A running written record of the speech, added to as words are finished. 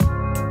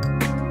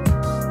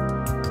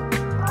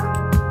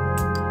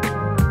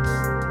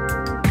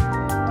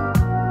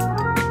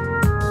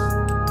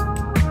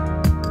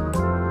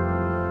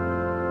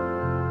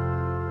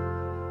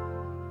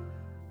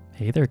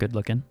Hey there, good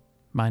looking.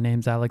 My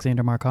name's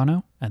Alexander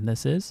Marcano, and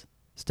this is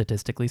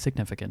Statistically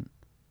Significant.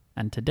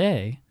 And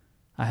today,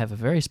 I have a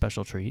very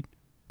special treat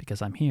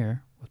because I'm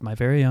here with my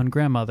very own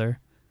grandmother,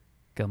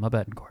 Gilma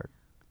Betancourt.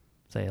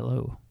 Say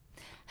hello.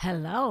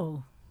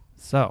 Hello.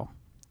 So,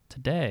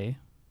 today,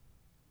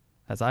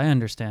 as I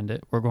understand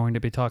it, we're going to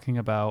be talking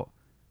about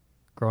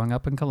growing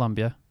up in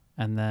Colombia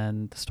and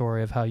then the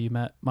story of how you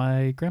met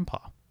my grandpa,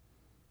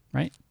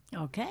 right?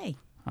 Okay.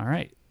 All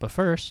right. But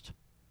first,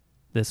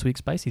 this week's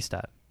spicy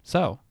stat.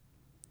 So,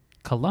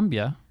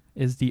 Colombia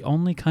is the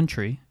only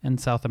country in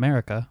South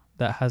America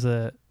that has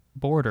a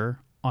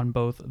border on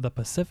both the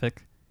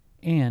Pacific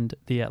and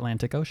the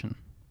Atlantic Ocean.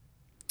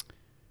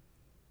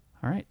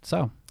 All right.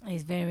 So,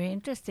 It's very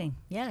interesting.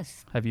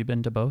 Yes. have you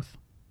been to both?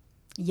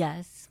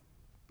 Yes.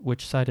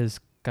 Which side is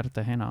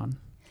Cartagena on?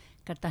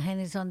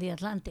 Cartagena is on the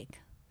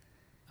Atlantic.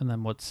 And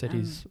then what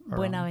cities are on?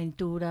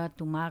 Buenaventura,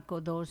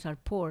 Tumaco, those are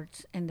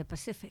ports in the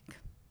Pacific.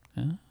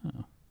 Oh.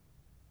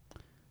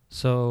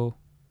 So,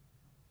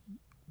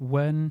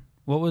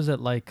 what was it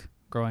like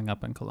growing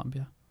up in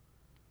Colombia?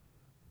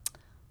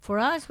 For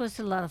us, was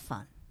a lot of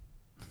fun.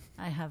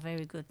 I have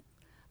very good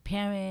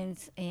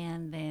parents,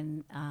 and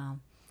then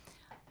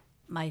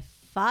my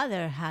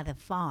father had a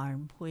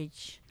farm,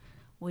 which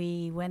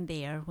we went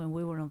there when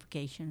we were on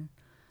vacation.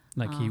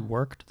 Like he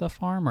worked the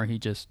farm or he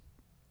just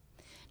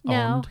No,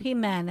 owned? he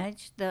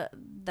managed the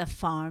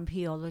farm.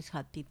 He always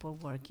had people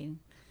working.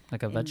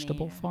 Like a in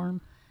vegetable there.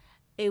 farm?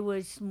 It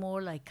was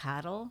more like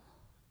cattle.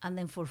 And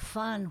then for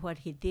fun, what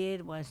he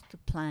did was to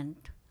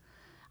plant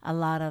a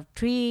lot of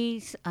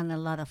trees and a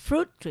lot of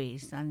fruit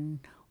trees. And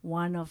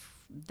one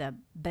of the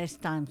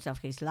best times of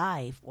his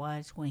life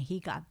was when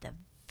he got the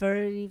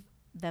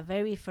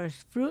very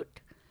first fruit,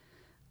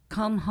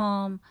 come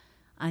home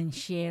and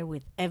share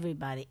with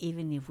everybody,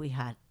 even if we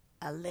had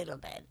a little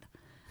bit.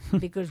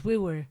 Because we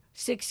were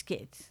 6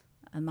 kids,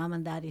 and mom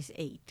and dad is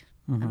 8.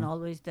 Mhm. And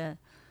always the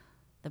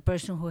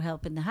person who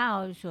helped in the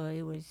house, so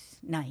it was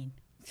 9.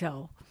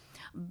 So,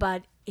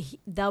 but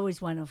that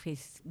was one of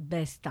his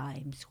best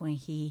times when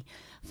he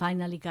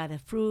finally got a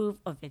fruit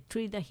of a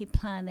tree that he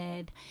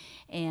planted,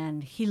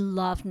 and he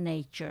loved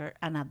nature.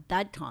 And at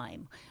that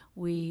time,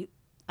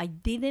 I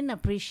didn't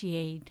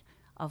appreciate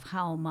of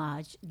how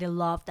much the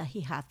love that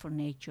he had for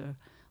nature,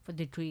 for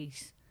the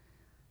trees.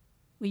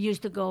 We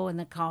used to go in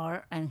the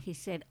car, and he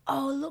said,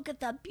 "Oh, look at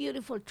that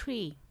beautiful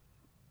tree."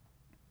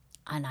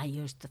 And I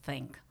used to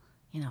think,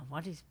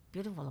 what is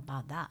beautiful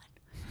about that?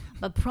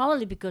 But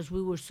probably because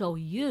we were so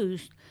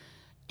used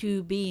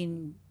to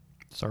being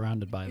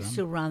Surrounded by them.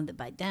 surrounded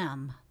by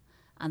them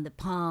and the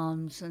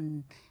palms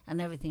and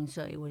everything.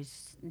 So it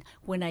was,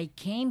 when I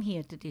came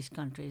here to this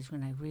country is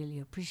when I really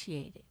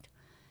appreciated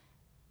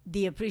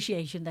the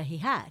appreciation that he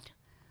had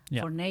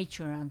Yeah. for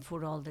nature and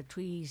for all the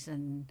trees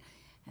and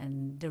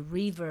the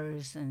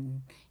rivers.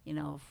 And,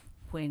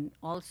 when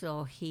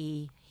also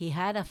he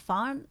had a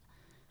farm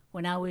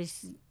when I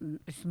was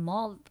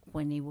small,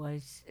 when it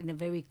was in a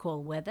very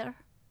cold weather.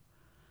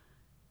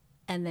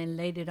 And then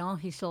later on,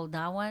 he sold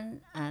that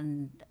one,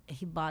 and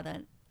he bought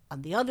it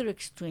on the other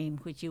extreme,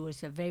 which it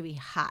was a very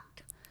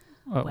hot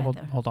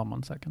weather. Hold on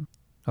one second.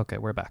 Okay,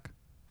 we're back.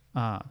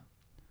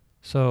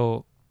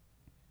 So,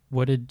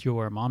 what did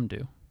your mom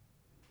do?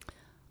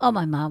 Oh,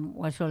 my mom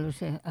was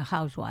always a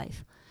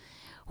housewife.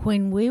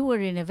 When we were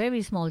in a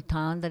very small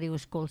town that it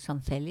was called San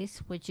Feliz,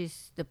 which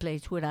is the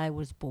place where I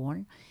was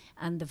born,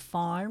 and the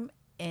farm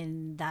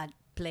in that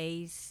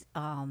place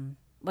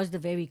was the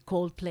very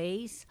cold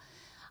place.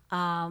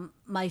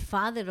 My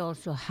father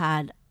also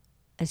had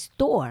a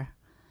store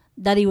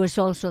that he was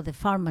also the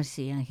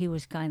pharmacy, and he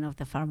was kind of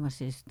the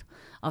pharmacist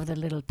of the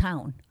little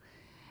town.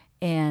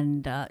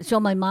 And so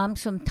my mom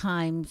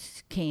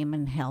sometimes came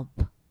and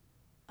helped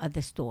at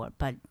the store,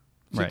 but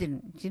she Right.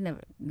 didn't. She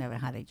never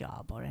had a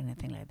job or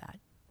anything like that.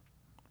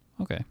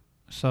 Okay.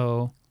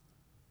 So,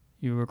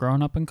 you were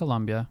growing up in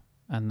Colombia,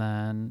 and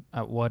then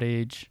at what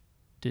age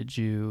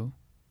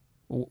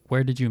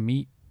where did you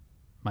meet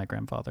my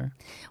grandfather?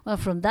 Well,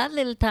 from that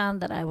little town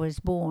that I was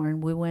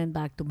born, we went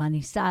back to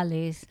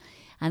Manizales,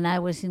 and I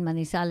was in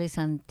Manizales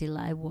until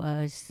I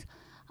was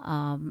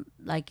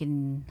like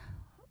in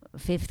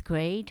 5th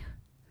grade,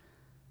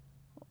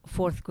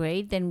 4th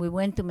grade. Then we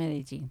went to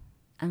Medellin.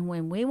 And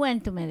when we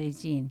went to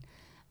Medellin,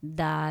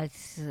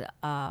 that's,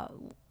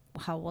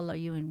 how old are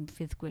you in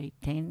 5th grade?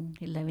 10,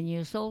 11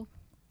 years old?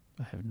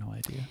 I have no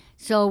idea.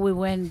 So we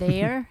went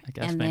there, I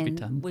guess and maybe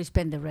then 10. we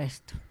spent the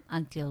rest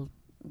until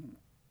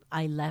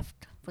I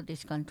left for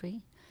this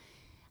country.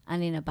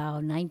 And in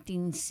about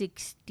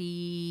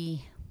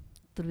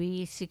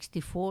 1963,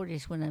 64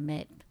 is when I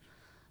met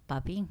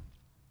Papi.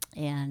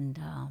 And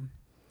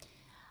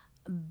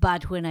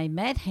but when I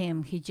met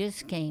him, he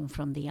just came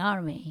from the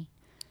army.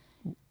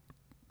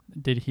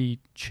 Did he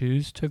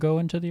choose to go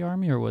into the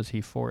army or was he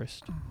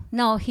forced?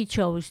 No, he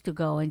chose to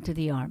go into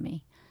the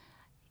army.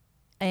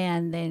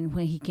 And then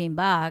when he came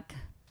back,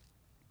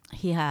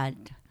 I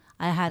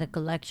had a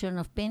collection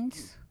of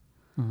pins,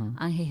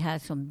 and he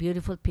had some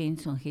beautiful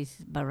pins on his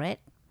beret.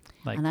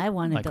 Like, and I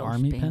wanted like those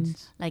army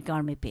pins? Like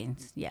army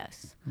pins,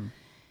 yes.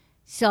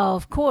 So,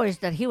 of course,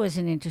 that he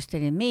wasn't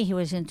interested in me. He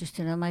was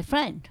interested in my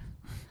friend.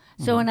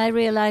 So when I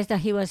realized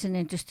that he wasn't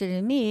interested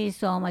in me,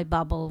 so my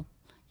bubble,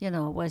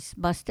 was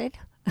busted.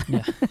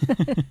 Yeah.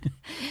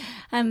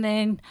 And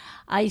then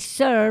I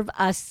serve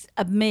as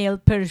a male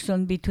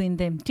person between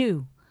them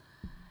two.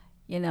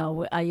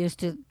 I used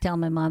to tell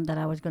my mom that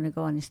I was going to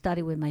go and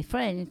study with my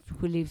friend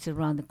who lives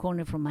around the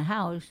corner from my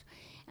house.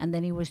 And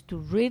then it was to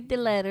read the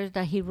letters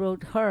that he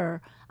wrote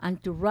her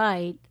and to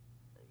write,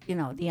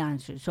 the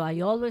answers. So I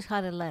always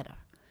had a letter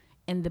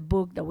in the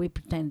book that we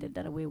pretended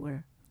that we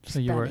were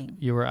So studying.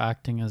 you were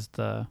acting as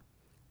the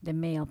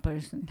male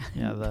person.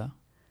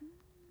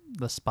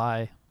 the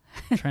spy,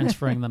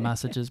 transferring the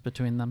messages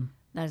between them.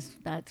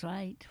 That's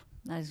right.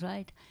 That's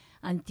right.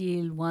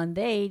 Until one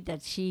day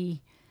that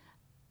he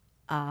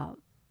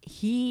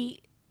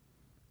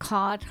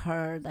caught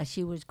her that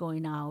she was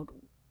going out,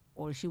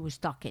 or she was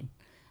talking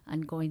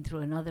and going through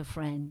another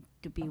friend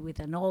to be with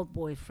an old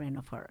boyfriend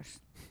of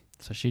hers.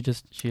 So she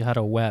had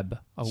a web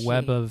of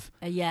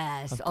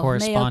yes, of of male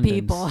correspondence.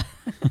 people.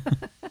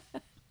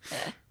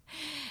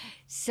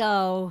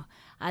 So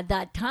at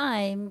that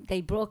time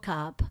they broke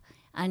up,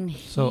 and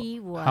So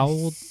he was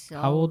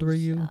how old were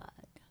you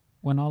sad.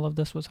 when all of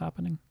this was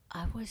happening?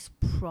 I was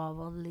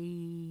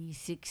probably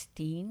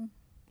 16.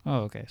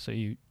 Oh, okay. So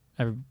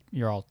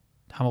you're all.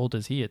 How old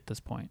is he at this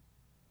point?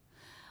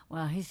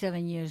 Well, he's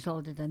 7 years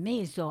older than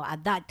me. So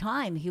at that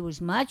time, he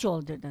was much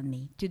older than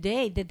me.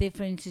 Today, the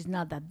difference is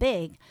not that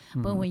big.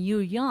 But when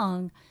you're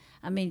young,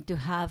 to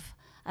have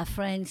a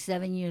friend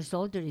 7 years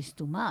older is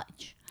too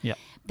much. Yeah.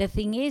 The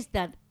thing is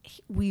that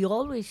we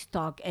always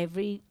talk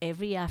every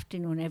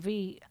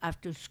afternoon,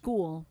 after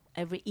school,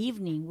 every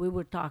evening, we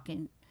were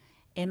talking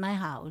in my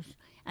house.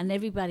 And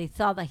everybody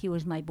thought that he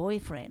was my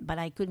boyfriend. But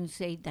I couldn't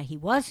say that he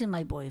wasn't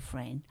my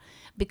boyfriend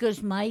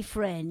because my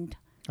friend...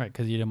 Right,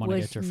 because you didn't want to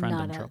get your friend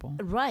in trouble.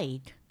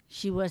 Right.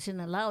 She wasn't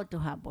allowed to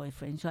have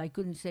boyfriends, so I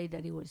couldn't say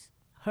that he was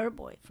her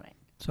boyfriend.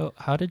 So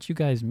how did you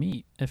guys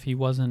meet if he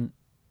wasn't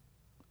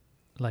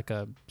like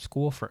a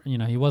school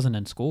friend? He wasn't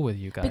in school with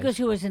you guys. Because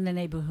he was in the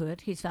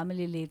neighborhood. His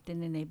family lived in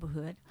the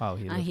neighborhood. Oh,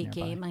 he lived And he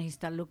nearby. came and he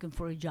started looking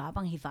for a job,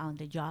 and he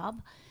found a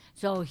job.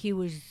 So he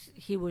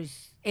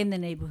was in the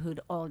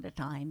neighborhood all the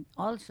time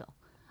also.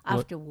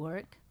 After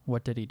work.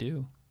 What did he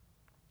do?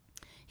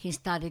 He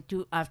started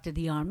to, after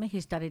the army, he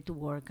started to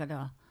work at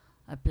a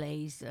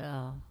place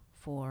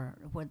for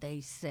where they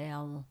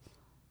sell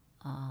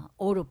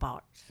auto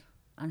parts.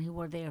 And he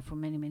worked there for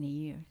many, many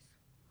years.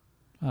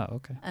 Oh,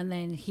 okay. And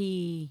then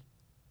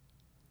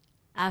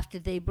after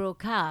they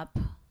broke up,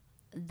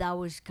 that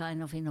was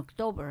kind of in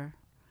October.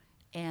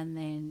 And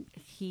then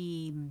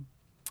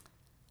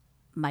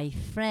my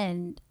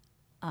friend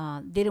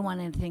didn't want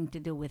anything to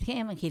do with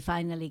him. And he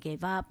finally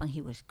gave up, and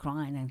he was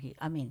crying.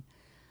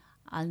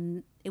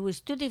 And it was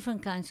two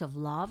different kinds of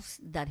loves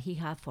that he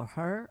had for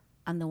her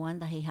and the one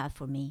that he had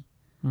for me.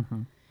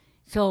 Mm-hmm.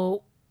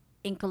 So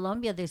in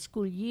Colombia, the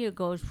school year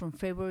goes from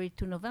February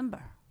to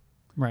November.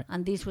 Right.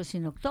 And this was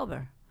in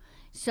October.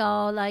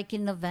 So like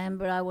in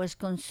November, I was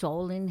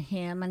consoling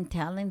him and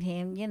telling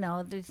him,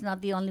 there's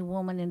not the only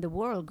woman in the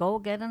world. Go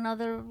get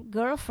another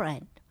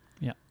girlfriend.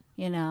 Yeah.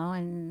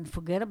 And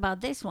forget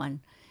about this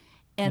one.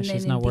 And then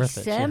she's in not worth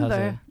December,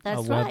 it. She has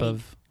that's a web right.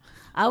 of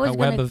I was a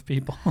web of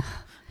people.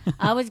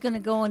 I was going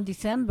to go in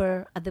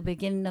December, at the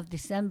beginning of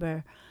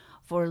December,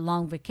 for a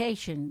long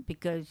vacation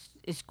because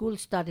school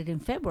started in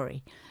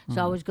February.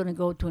 So I was going to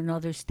go to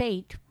another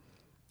state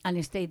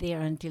and stay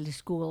there until the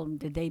school,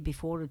 the day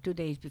before or 2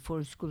 days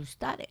before school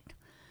started.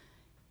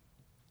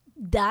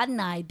 That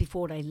night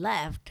before I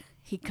left,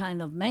 he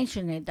kind of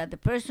mentioned it, that the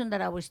person that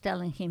I was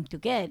telling him to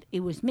get, it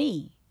was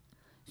me.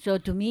 So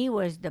to me, it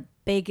was the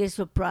biggest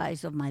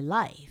surprise of my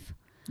life.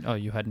 Oh,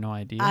 you had no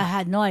idea? I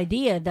had no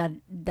idea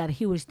that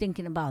he was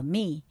thinking about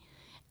me.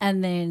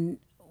 And then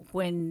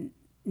when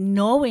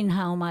knowing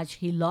how much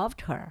he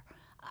loved her,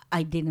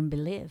 I didn't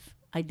believe.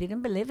 I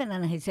didn't believe it.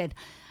 And he said,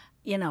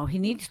 he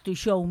needs to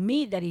show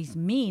me that it's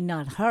me,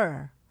 not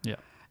her. Yeah.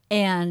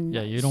 And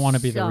yeah, you don't want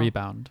to be the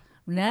rebound.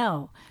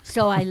 No.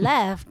 So I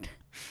left.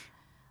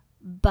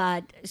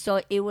 But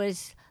so it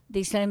was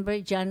December,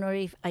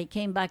 January. I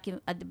came back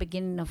at the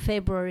beginning of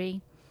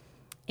February.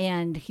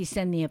 And he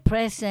sent me a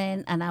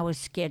present, and I was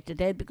scared to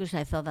death because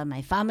I thought that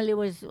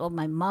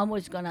my mom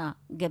was going to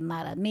get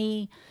mad at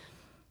me.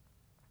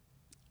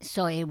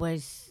 So it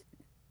was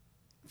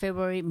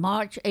February,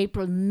 March,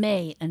 April,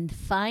 May. And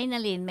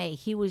finally in May,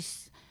 he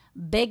was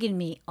begging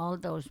me all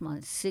those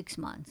months, 6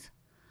 months,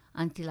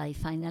 until I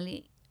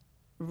finally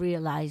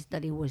realized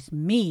that it was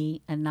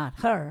me and not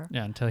her.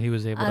 Yeah, until he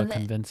was able to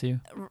convince you?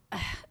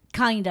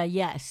 Kinda,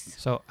 yes.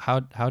 So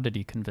how did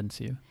he convince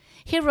you?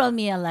 He wrote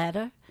me a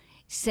letter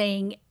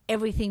saying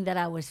everything that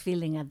I was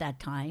feeling at that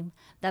time,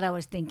 that I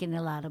was thinking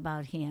a lot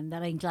about him,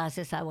 that in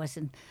classes I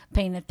wasn't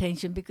paying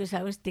attention because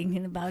I was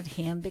thinking about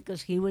him,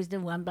 because he was the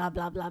one, blah,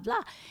 blah, blah,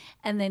 blah.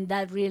 And then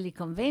that really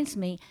convinced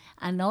me.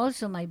 And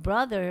also my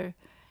brother,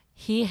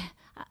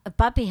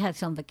 Papi had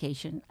some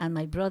vacation, and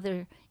my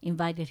brother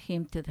invited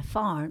him to the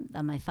farm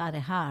that my father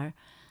had,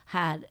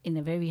 had in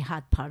a very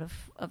hot part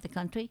of the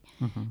country.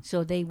 Mm-hmm.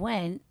 So they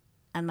went,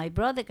 and my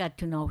brother got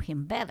to know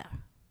him better.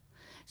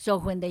 So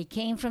when they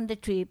came from the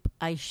trip,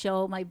 I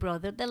showed my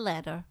brother the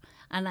letter,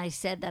 and I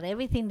said that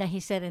everything that he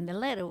said in the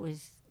letter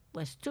was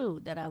true,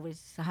 that I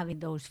was having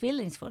those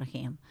feelings for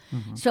him.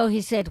 Mm-hmm. So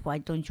he said, why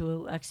don't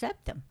you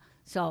accept him?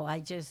 So I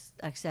just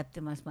accept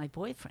him as my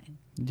boyfriend.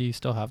 Do you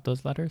still have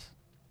those letters?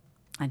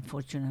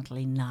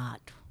 Unfortunately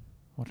not.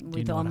 What, do you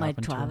With know all what my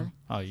happened to 'em? travel.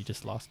 Oh, you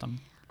just lost them.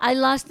 I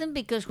lost them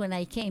because when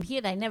I came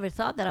here, I never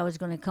thought that I was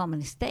going to come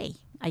and stay.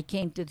 I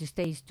came to the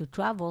States to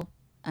travel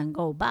and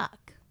go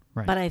back.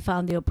 Right. But I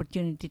found the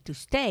opportunity to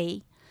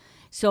stay.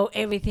 So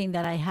everything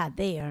that I had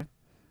there,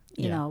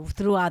 you Yeah. know,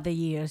 throughout the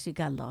years, it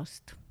got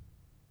lost.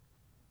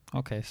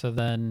 Okay, so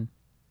then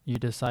you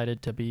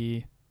decided to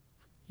give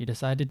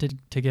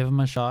him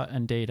a shot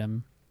and date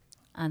him.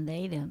 And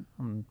they didn't.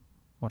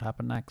 What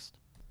happened next?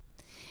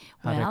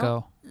 How'd it Well,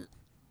 go?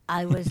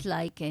 I was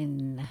like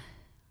in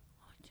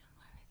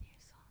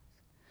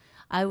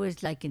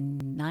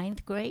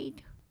ninth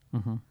grade.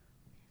 Mm-hmm.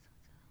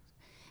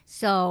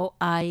 So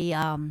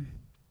I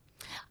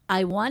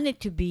wanted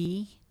to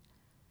be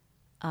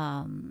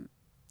a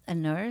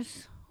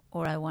nurse,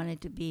 or I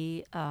wanted to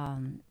be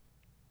like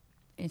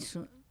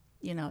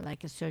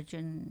a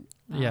surgeon.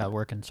 Yeah,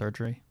 work in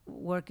surgery.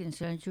 Work in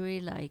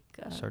surgery, like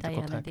Surgical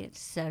Diana tech. did,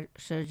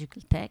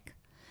 surgical tech.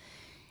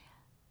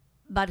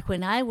 But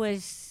when I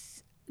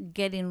was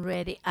getting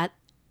ready, at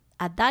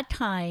that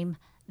time,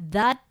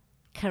 that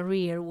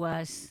career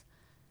was,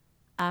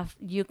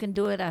 you can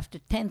do it after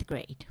 10th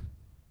grade.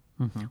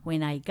 Mm-hmm.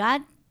 When I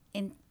got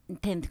in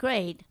 10th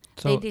grade,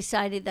 So they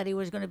decided that it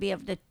was going to be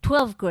after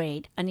 12th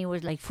grade, and it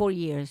was like 4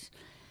 years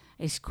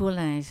in school.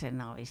 And I said,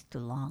 no, it's too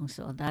long.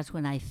 So that's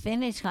when I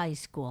finished high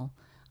school.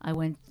 I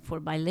went for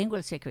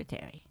bilingual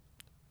secretary.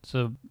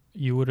 So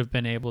you would have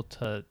been able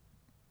to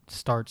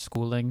start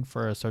schooling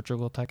for a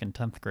surgical tech in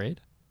 10th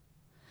grade?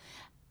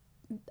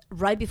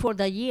 Right before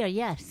that year,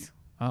 yes.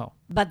 Oh.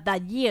 But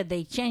that year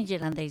they changed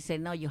it and they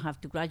said, no, you have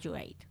to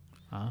graduate.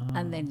 Ah.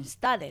 And then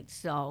started.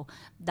 So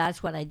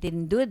that's what I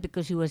didn't do it,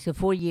 because it was a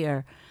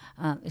 4-year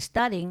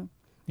studying.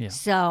 Yeah.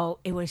 So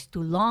it was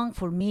too long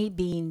for me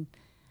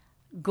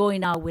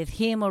going out with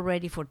him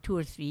already for 2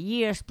 or 3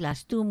 years,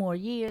 plus 2 more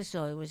years.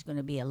 So it was going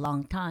to be a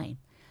long time.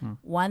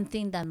 One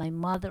thing that my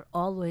mother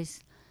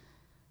always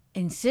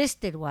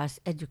insisted was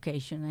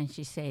education. And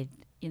she said,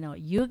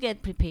 you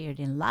get prepared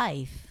in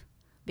life,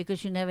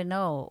 because you never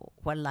know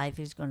what life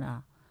is going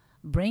to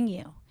bring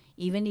you.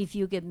 Even if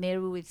you get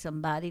married with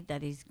somebody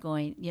that is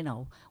going,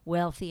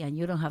 wealthy, and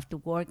you don't have to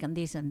work and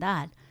this and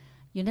that,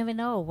 you never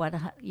know what,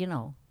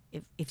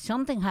 if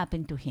something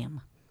happened to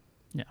him.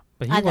 Yeah.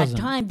 But At that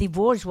time,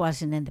 divorce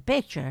wasn't in the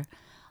picture,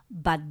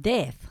 but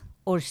death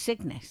or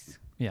sickness.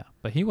 Yeah,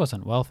 but he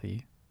wasn't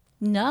wealthy.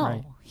 No,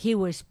 Right. He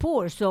was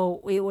poor.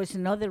 So it was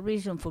another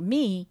reason for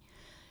me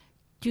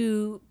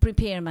to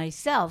prepare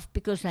myself,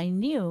 because I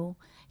knew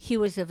he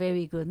was a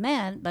very good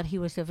man, but he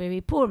was a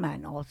very poor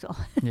man also.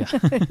 Yeah.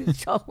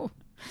 So,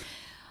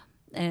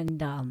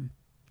 and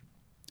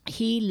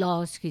he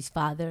lost his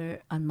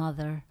father and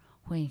mother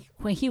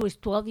when he was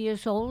 12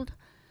 years old,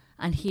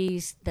 and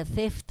he's the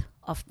fifth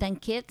of 10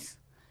 kids.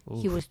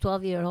 He Oof. was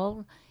 12 years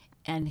old,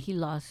 and he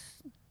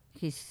lost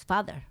his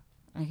father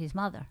and his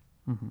mother.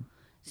 Mm-hmm.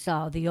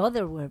 So the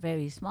other were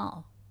very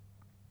small.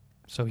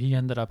 So he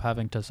ended up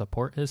having to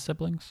support his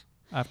siblings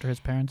after his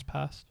parents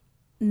passed?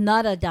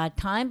 Not at that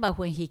time, but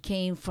when he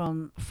came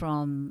from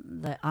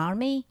the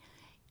army,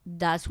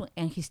 that's when,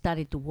 and he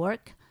started to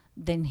work.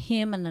 Then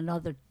him and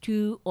another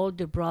 2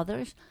 older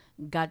brothers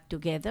got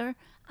together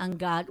and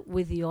got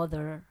with the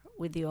other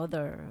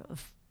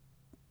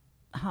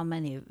how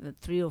many,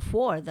 3 or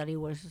 4 that it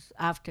was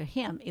after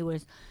him. It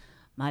was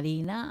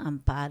Marina,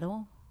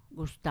 Amparo,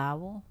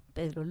 Gustavo,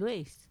 Pedro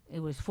Luis. It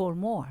was 4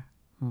 more.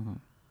 Mm-hmm.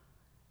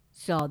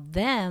 So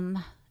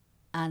them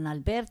and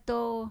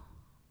Alberto,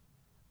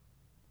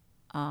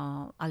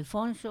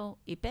 Alfonso,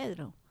 y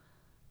Pedro.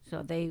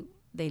 So they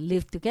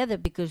lived together,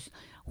 because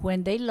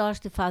when they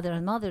lost the father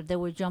and mother, they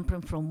were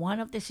jumping from one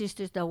of the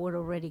sisters that were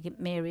already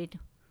married.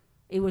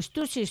 It was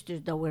 2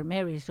 sisters that were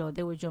married, so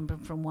they were jumping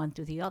from one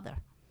to the other.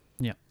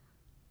 Yeah.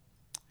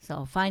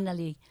 So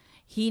finally,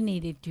 he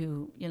needed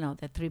to,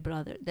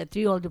 the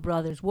 3 older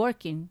brothers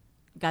working,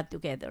 got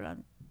together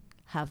and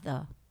have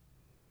the.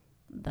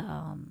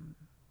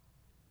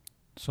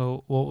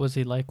 So what was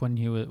he like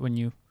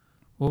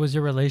what was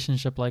your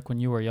relationship like when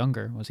you were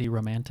younger? Was he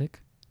romantic?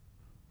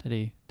 Did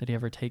he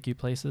ever take you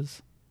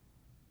places?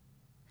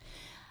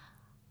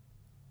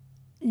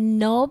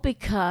 No,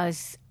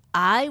 because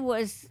I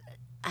was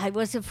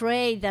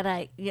afraid that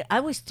I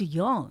was too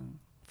young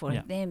for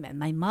them, and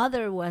my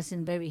mother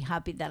wasn't very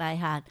happy that I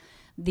had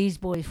this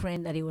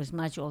boyfriend that he was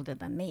much older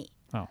than me.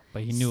 Oh,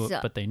 but he knew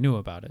but they knew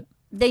about it.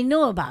 They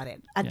knew about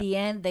it. At the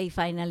end, they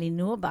finally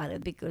knew about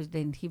it, because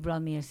then he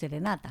brought me a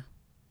serenata,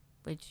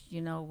 which,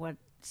 what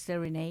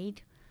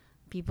serenade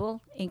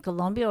people in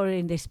Colombia or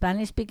in the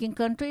Spanish-speaking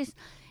countries,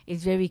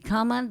 it's very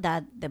common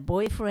that the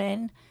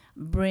boyfriend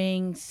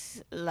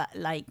brings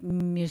like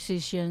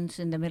musicians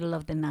in the middle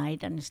of the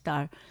night and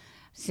start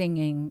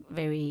singing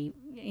very,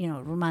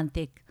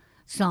 romantic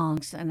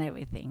songs and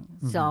everything.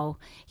 So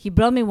he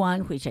brought me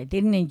one, which I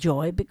didn't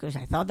enjoy because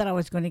I thought that I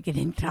was going to get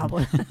in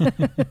trouble.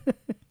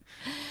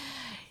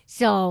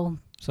 So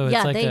it's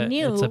yeah, like they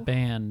knew. It's a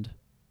band.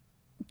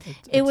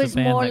 It was a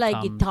band more that like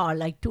comes- guitar,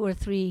 like 2 or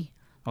 3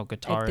 Oh, a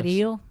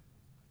guitarists.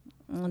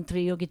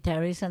 trio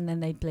guitarists, and then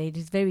they played.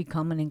 It's very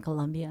common in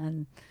Colombia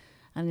and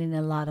in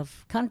a lot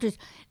of countries.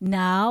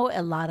 Now,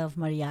 a lot of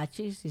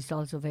mariachis is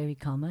also very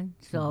common.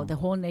 So the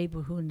whole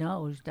neighborhood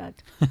knows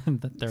that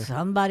That they're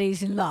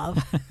somebody's in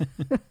love.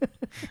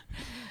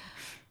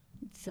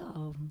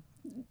 So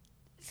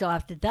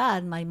after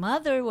that, my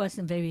mother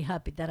wasn't very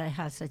happy that I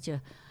had such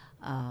a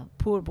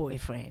poor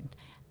boyfriend.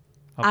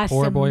 a as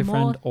poor a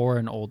boyfriend or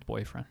an old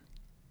boyfriend.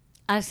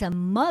 As a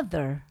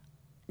mother,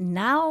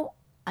 now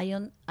I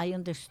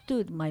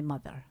understood my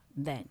mother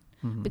then,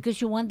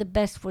 because you want the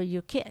best for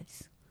your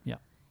kids. Yeah.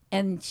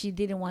 And she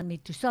didn't want me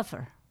to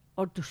suffer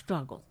or to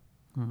struggle.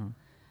 Mm-hmm.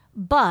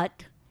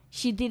 But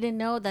she didn't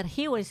know that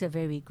he was a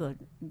very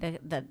good,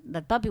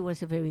 that Papi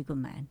was a very good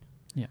man.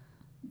 Yeah.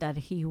 That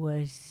he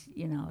was,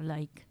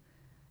 like,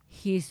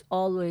 he's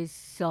always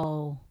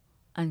so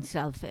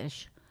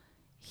unselfish.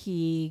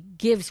 He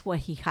gives what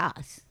he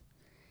has.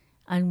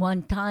 And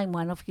one time,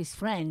 one of his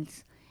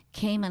friends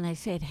came and I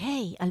said,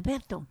 "Hey,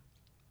 Alberto,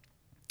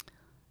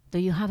 do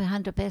you have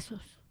 100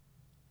 pesos?"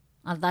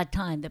 At that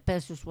time, the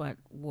pesos were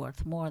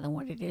worth more than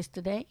what it is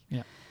today.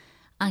 Yeah.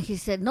 And he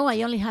said, "No,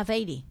 I only have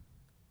 80.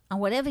 And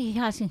whatever he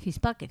has in his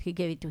pocket, he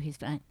gave it to his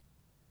friend.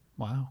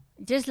 Wow.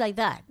 Just like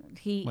that.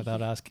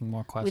 Without asking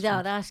more questions.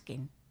 Without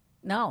asking.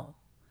 No.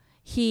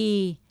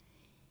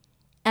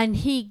 And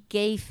he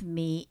gave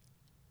me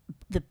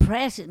the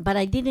present, but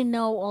I didn't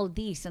know all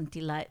this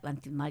until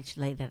much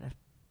later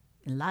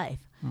in life.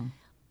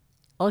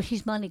 All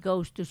his money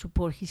goes to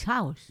support his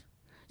house.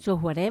 So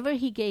whatever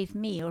he gave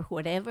me or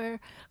whatever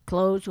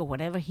clothes or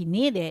whatever he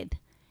needed,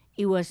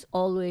 it was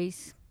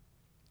always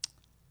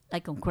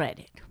like on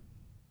credit.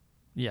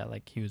 Yeah,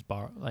 like he was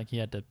like he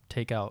had to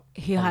take out.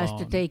 He has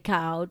to take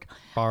out.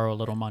 Borrow a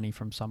little money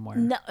from somewhere.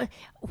 No,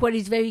 what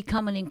is very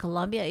common in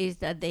Colombia is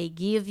that they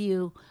give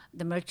you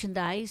the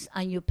merchandise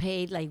and you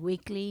pay like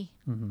weekly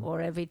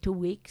or every 2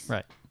 weeks.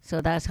 Right.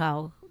 So that's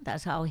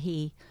how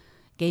he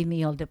gave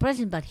me all the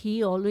presents. But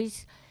he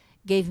always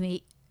gave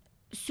me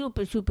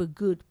super, super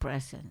good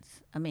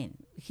presents. I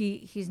mean,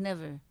 he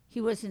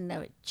wasn't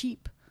never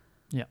cheap.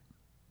 Yeah.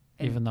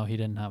 Even though he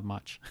didn't have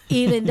much.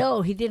 Even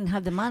though he didn't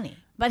have the money.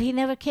 But he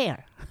never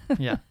cared.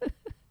 Yeah.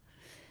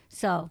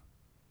 So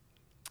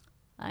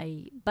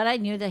I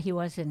knew that he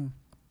wasn't.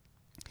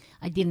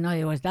 I didn't know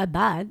it was that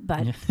bad,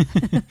 but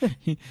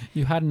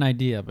you had an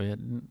idea, but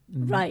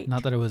right.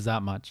 Not that it was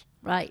that much.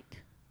 Right.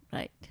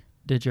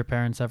 Did your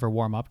parents ever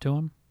warm up to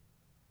him?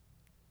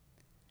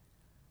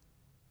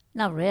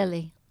 Not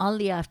really.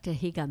 Only after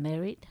he got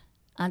married,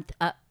 and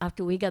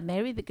after we got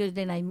married, because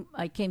then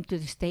I came to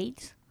the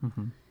States,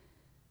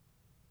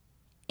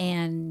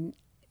 and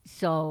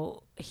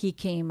so he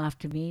came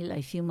after me like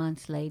a few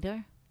months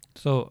later.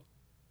 So,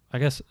 I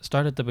guess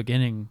start at the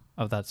beginning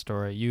of that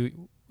story.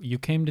 You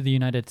came to the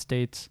United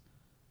States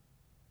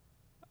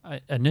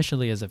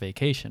initially as a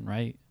vacation,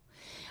 right?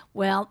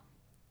 Well,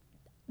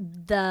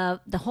 the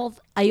whole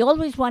I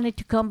always wanted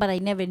to come, but I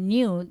never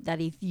knew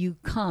that if you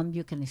come,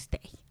 you can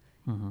stay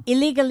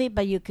illegally,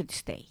 but you could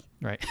stay.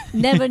 Right.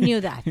 Never knew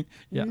that.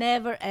 Yeah.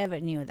 Never ever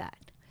knew that.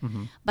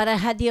 But I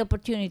had the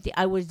opportunity.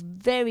 I was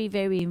very,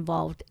 very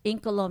involved in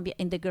Colombia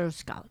in the Girl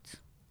Scouts,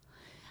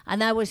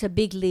 and I was a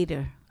big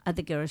leader at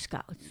the Girl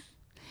Scouts.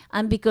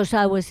 And because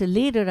I was a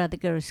leader at the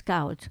Girl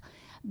Scouts,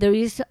 there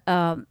is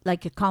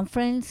like a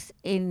conference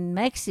in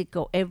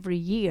Mexico every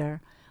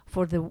year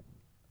for the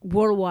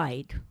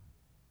worldwide.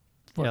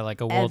 Yeah, like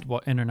a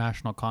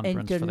international conference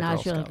for the Girl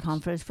International Scouts.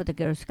 conference for the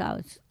Girl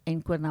Scouts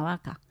in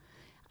Cuernavaca.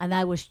 And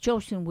I was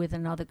chosen with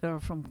another girl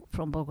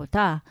from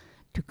Bogota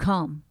to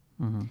come.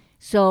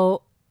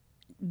 So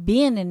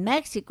being in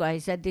Mexico, I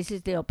said, this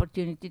is the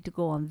opportunity to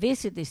go and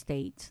visit the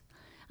States.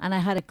 And I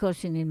had a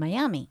cousin in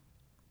Miami.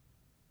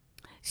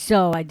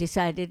 So I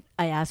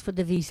asked for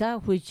the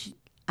visa, which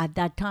at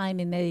that time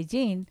in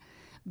Medellin,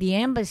 the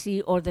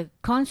embassy or the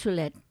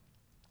consulate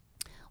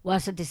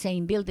was at the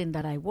same building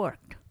that I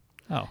worked.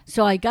 Oh.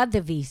 So I got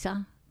the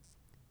visa,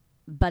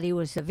 but it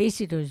was a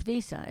visitor's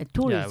visa, a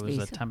tourist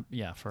visa.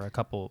 Yeah, for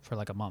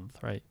like a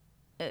month, right?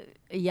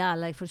 Yeah,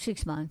 like for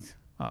 6 months.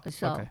 Oh,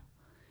 okay.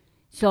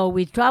 So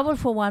we traveled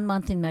for 1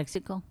 month in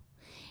Mexico.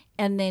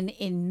 And then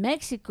in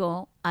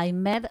Mexico, I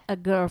met a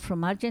girl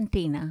from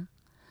Argentina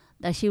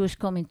that she was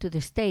coming to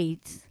the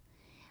States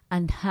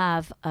and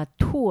have a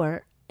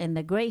tour in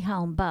the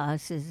Greyhound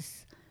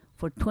buses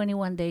for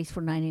 21 days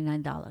for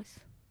 $99.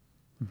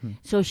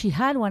 So she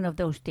had one of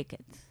those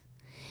tickets.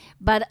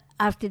 But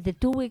after the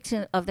 2 weeks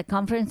of the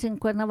conference in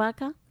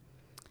Cuernavaca,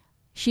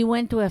 she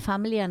went to a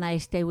family and I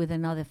stayed with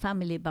another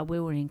family, but we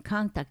were in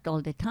contact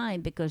all the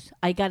time because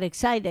I got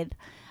excited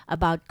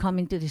about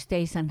coming to the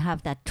States and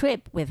have that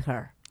trip with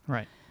her.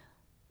 Right.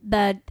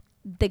 But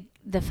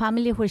the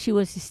family where she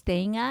was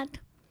staying at,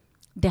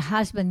 the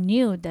husband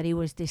knew that it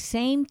was the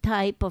same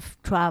type of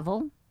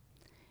travel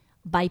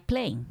by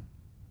plane.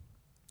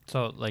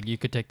 So, like, you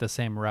could take the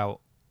same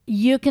route.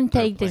 You can Per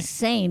take the plane.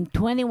 same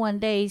 21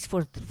 days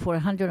for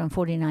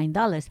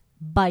 $149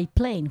 by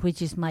plane,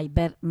 which is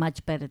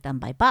much better than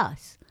by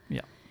bus.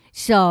 Yeah.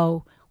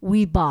 So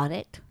we bought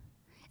it,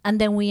 and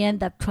then we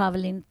end up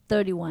traveling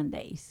 31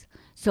 days.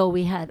 So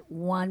we had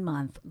 1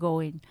 month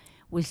going.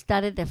 We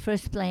started the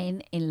first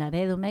plane in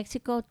Laredo,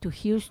 Mexico, to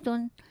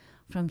Houston.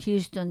 From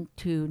Houston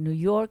to New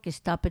York,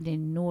 stopping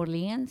in New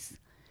Orleans,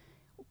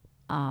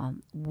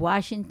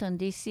 Washington,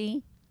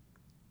 D.C.,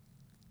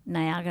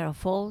 Niagara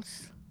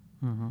Falls,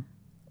 Mm-hmm.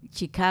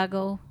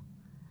 Chicago,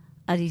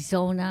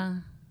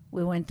 Arizona.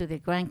 We went to the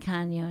Grand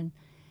Canyon,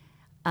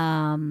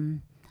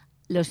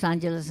 Los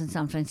Angeles, and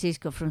San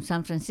Francisco. From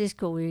San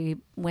Francisco, we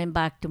went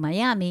back to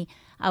Miami.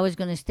 I was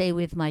going to stay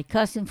with my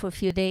cousin for a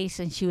few days,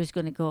 and she was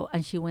going to go,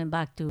 and she went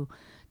back to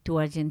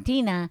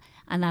Argentina.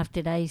 And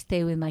after I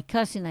stayed with my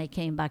cousin, I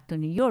came back to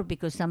New York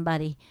because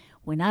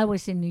when I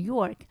was in New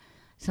York,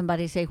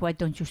 somebody said, "Why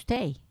don't you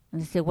stay?"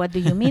 And I said, "What do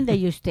you mean that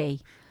you stay?"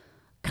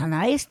 "Can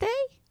I stay?"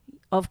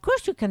 "Of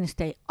course you can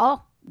stay."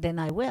 "Oh, then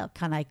I will.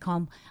 Can I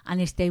come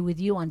and stay with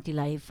you until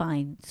I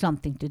find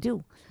something to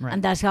do?" Right.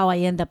 And that's how I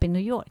end up in New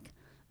York.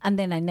 And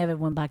then I never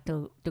went back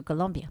to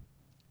Colombia.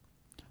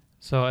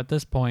 So at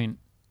this point,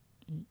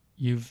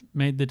 you've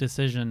made the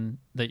decision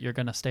that you're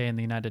going to stay in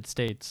the United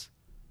States,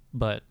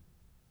 but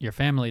your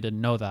family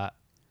didn't know that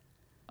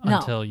No.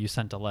 until you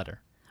sent a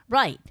letter.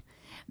 Right.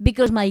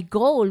 Because my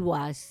goal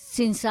was,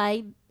 since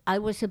I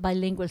was a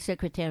bilingual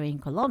secretary in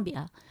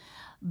Colombia,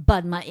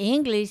 but my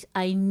English,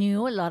 I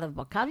knew a lot of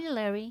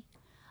vocabulary,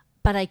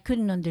 but I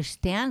couldn't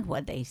understand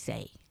what they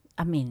say.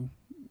 I mean,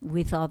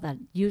 we thought that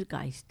you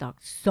guys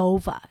talk so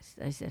fast.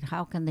 I said,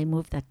 how can they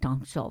move that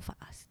tongue so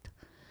fast?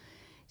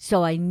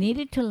 So I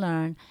needed to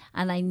learn,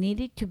 and I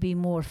needed to be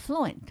more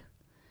fluent.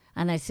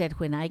 And I said,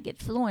 when I get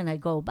fluent, I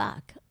go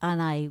back.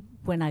 And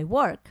when I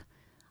work,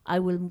 I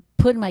will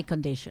put my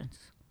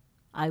conditions.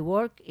 I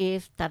work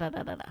if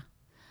da-da-da-da-da.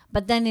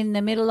 But then in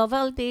the middle of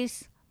all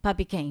this,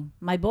 Papi came.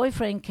 My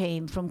boyfriend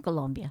came from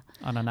Colombia.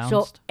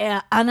 Unannounced?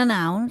 So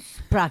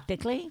unannounced,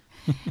 practically.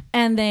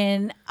 And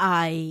then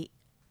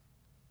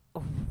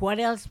what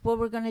else were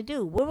we going to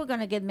do? We were going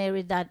to get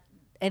married that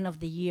end of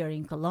the year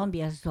in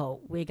Colombia, so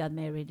we got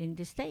married in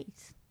the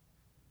States.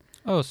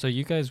 Oh, so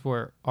you guys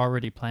were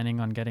already planning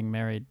on getting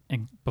married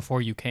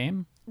before you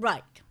came?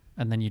 Right.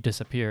 And then you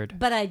disappeared.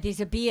 But I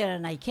disappeared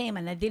and I came,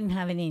 and I didn't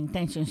have any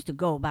intentions to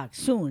go back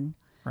soon.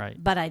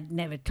 Right. But I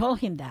never told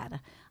him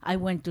that. I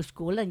went to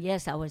school, and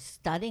yes, I was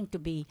studying to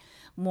be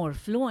more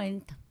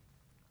fluent.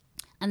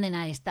 And then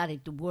I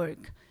started to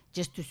work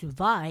just to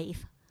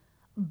survive.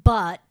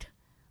 But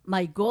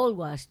my goal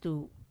was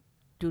to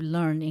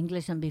learn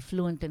English and be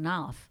fluent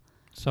enough.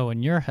 So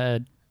in your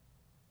head,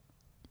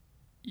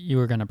 you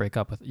were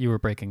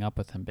breaking up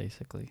with him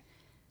basically,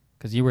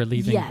 because you were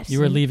leaving. Yes, you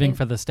were leaving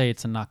for the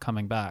States and not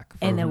coming back.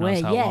 For In who a knows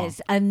way, how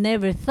yes. long. I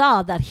never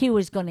thought that he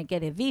was going to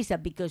get a visa,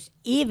 because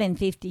even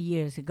 50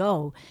 years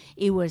ago,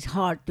 it was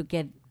hard to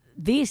get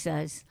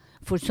visas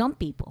for some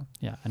people.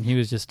 Yeah, and he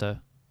was just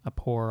a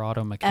poor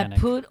auto mechanic.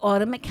 A put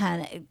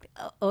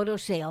auto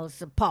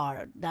sales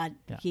part that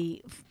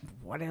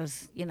what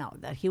else,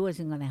 that he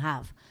wasn't going to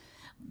have.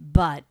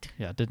 But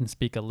Yeah, didn't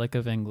speak a lick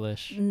of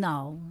English.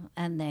 no,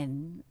 and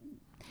then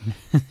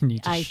And you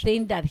just I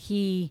think that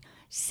he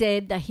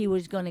said that he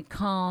was going to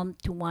come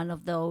to one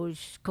of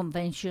those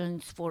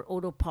conventions for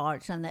auto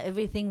parts, and that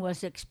everything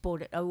was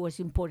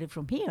imported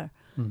from here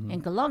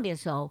in Colombia.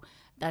 So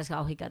that's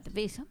how he got the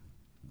visa.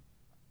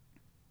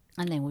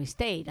 And then we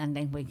stayed, and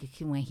then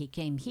when he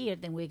came here,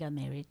 then we got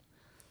married.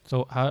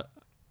 So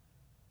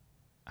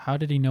how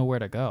did he know where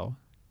to go?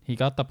 He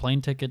got the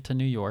plane ticket to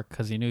New York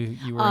because he knew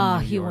you were in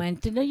New He York.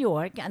 went to New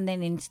York, and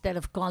then instead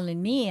of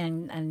calling me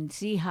and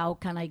see how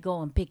can I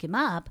go and pick him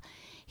up,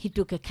 he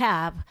took a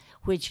cab,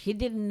 which he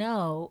didn't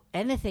know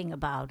anything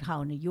about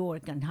how New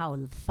York and how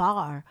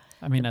far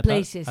I mean, the at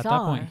places that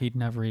are. point, he'd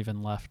never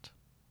even left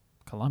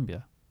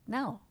Colombia.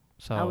 No,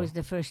 So that was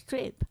the first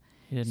trip.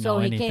 he didn't So know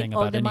he anything came,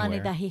 about all the money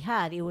anywhere. that he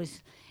had, it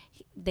was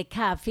the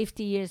cab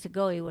 50 years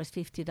ago, it was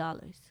 $50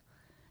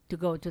 to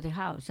go to the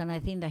house. And I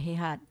think that he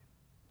had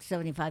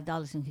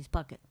 $75 in his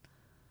pocket.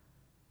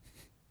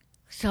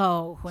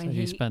 So when So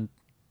he spent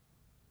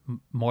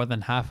more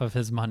than half of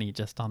his money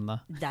just on the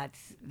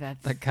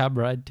cab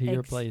ride to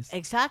your place.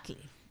 Exactly.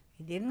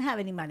 He didn't have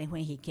any money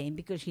when he came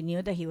because he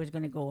knew that he was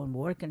going to go and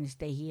work and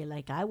stay here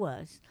like I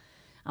was.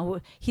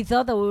 And he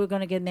thought that we were going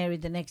to get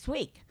married the next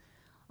week.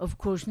 Of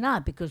course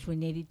not, because we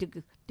needed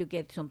to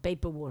get some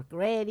paperwork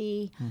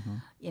ready.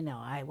 Mm-hmm.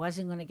 I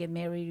wasn't going to get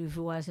married if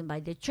it wasn't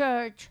by the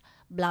church,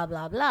 blah,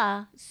 blah,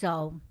 blah.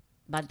 So,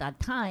 by that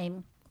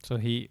time... So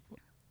he...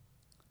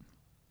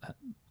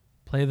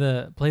 Play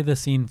the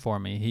scene for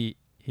me.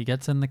 He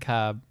gets in the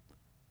cab,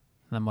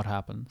 and then what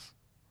happens?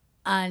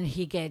 And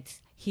he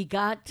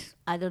got,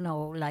 I don't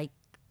know, like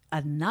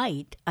at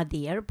night at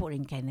the airport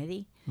in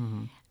Kennedy.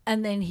 Mm-hmm.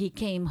 And then he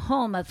came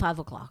home at 5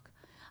 o'clock.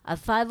 At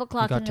 5 You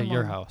o'clock in got the to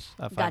your morning, house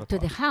at 5 got to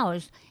the o'clock.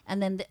 house,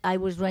 and then I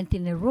was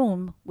renting a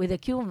room with a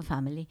Cuban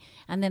family.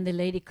 And then the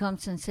lady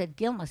comes and said,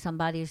 Gilma,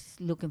 somebody's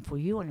looking for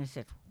you. And I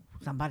said,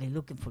 somebody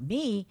looking for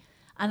me?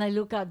 And I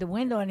look out the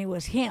window, and it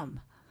was him.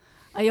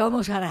 I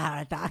almost had a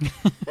heart attack.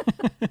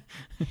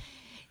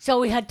 So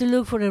we had to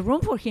look for a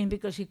room for him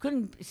because he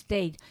couldn't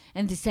stay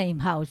in the same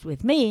house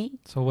with me.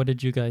 So what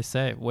did you guys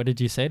say? What did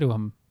you say to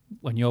him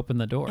when you opened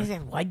the door? I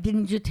said, why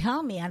didn't you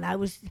tell me? And I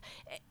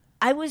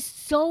was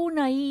so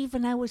naive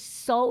and I was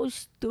so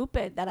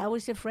stupid that I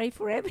was afraid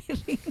for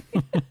everything.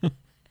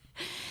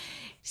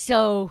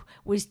 So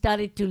we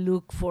started to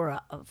look for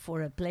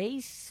a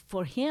place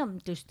for him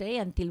to stay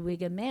until we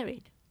get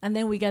married. And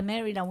then we got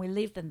married and we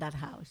lived in that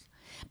house.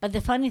 But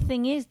the funny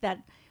thing is that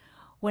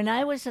when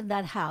I was in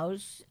that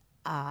house,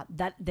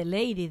 that the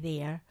lady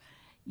there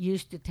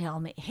used to tell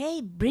me,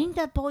 hey, bring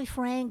that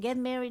boyfriend, get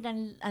married,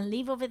 and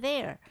live over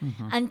there.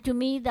 Mm-hmm. And to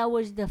me, that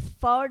was the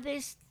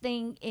farthest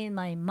thing in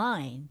my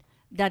mind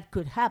that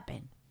could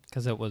happen.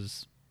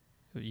 Because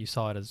you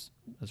saw it as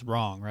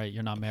wrong, right?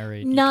 You're not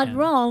married. Not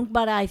wrong,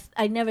 but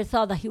I never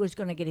thought that he was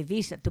going to get a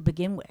visa to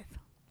begin with.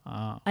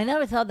 Oh. I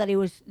never thought that he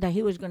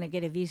was going to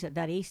get a visa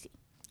that easy.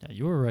 Yeah,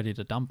 you were ready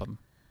to dump him.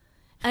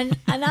 And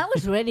I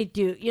was ready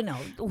to,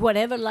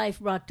 whatever life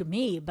brought to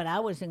me, but I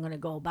wasn't going to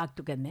go back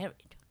to get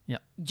married. Yeah.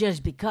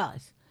 Just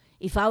because.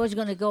 If I was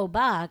going to go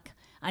back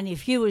and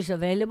if he was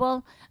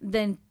available,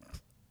 then,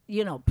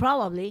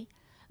 probably,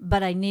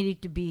 but I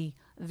needed to be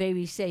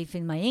very safe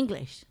in my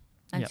English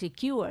and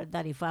secure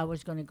that if I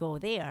was going to go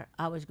there,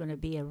 I was going to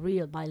be a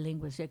real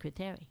bilingual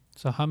secretary.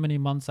 So how many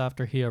months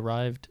after he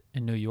arrived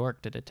in New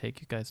York did it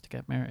take you guys to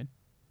get married?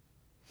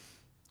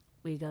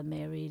 We got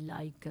married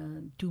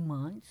 2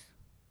 months.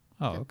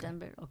 Oh,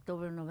 September, okay.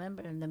 October,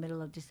 November, in the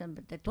middle of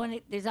December.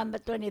 December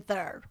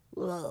 23rd.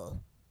 Whoa.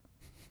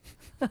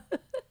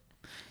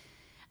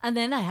 And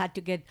then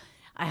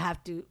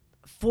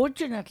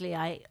fortunately,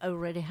 I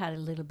already had a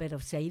little bit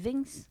of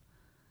savings.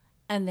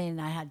 And then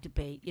I had to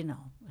pay,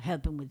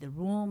 help him with the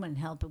room and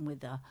help him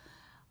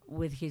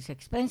with his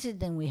expenses.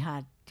 Then we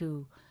had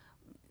to,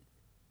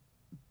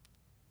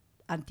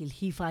 until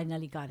he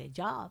finally got a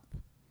job.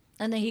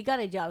 And then he got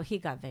a job. He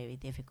got very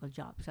difficult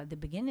jobs at the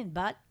beginning,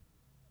 but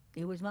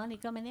it was money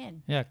coming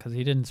in. Yeah, because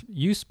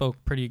you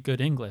spoke pretty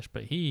good English,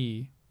 but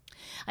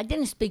I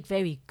didn't speak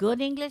very good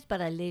English, but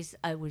at least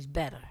I was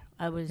better.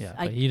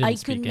 I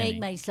could make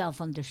myself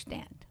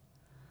understand.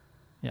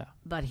 Yeah.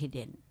 But he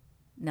didn't.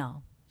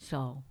 No.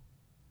 So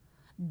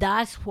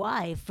that's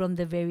why from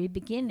the very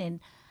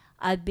beginning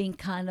I'd been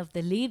kind of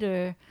the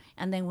leader,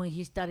 and then when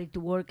he started to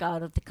work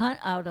out of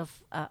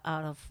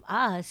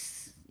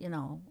us,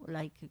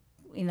 like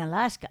in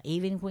Alaska,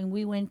 even when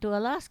we went to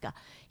Alaska,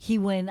 he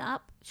went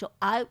up. So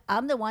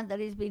I'm the one that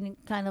has been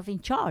kind of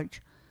in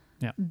charge.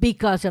 Yeah.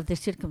 Because of the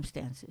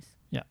circumstances.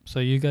 Yeah. So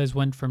you guys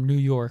went from New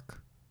York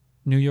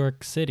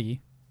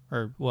City,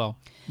 Long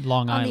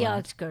Island. On the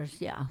outskirts,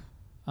 yeah.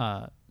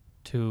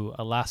 To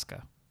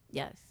Alaska.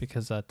 Yes.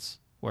 Because that's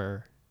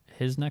where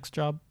his next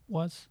job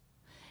was.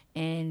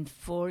 And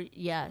 4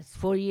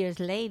 years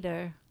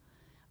later,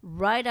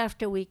 right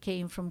after we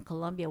came from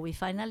Colombia, we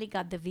finally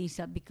got the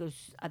visa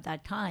because at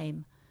that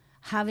time,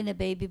 having a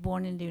baby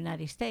born in the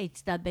United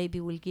States, that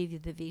baby will give you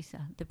the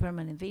visa, the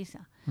permanent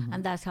visa. Mm-hmm.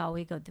 And that's how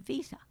we got the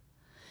visa.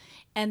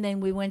 And then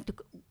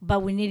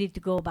but we needed to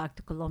go back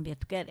to Colombia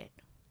to get it.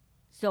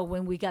 So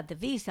when we got the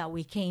visa,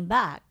 we came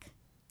back.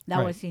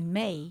 That was in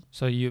May.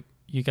 So you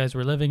guys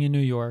were living in New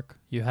York.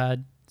 You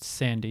had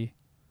Sandy.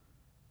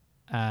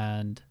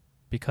 And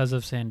because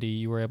of Sandy,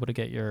 you were able to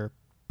get your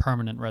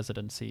permanent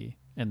residency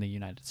in the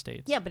United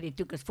States. Yeah, but it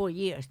took us 4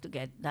 years to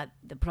get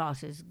the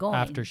process going.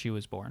 After she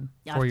was born.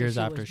 4 years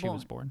after she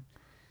was born.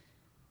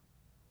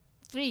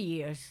 3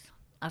 years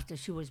after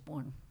she was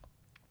born.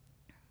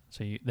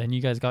 So then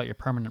you guys got your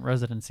permanent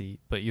residency,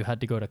 but you had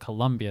to go to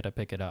Colombia to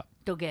pick it up.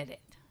 To get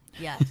it,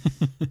 yes.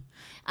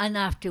 And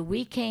after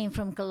we came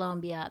from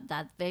Colombia,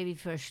 that very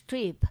first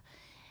trip,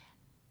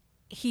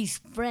 his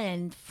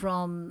friend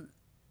from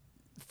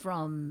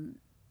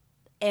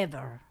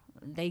ever,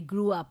 they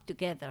grew up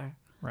together.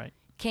 Right.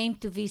 Came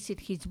to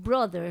visit his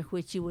brother,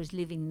 which he was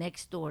living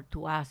next door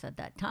to us at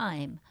that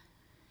time,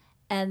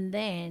 and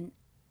then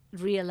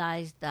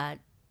realized that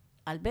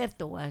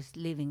Alberto was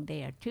living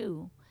there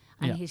too.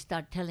 And he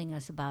started telling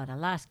us about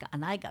Alaska,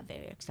 and I got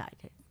very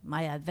excited.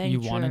 My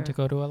adventure. You wanted to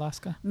go to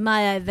Alaska?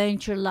 My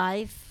adventure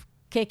life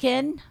kick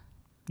in.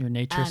 Your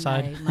nature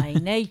side?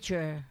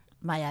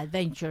 My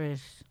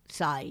adventurous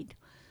side.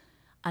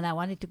 And I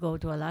wanted to go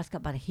to Alaska,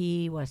 but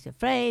he was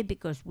afraid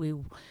because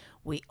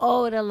we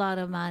owed a lot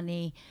of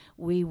money.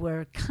 We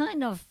were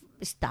kind of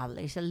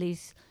established, at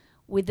least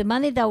with the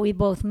money that we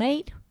both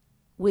made,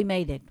 we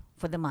made it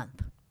for the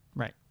month.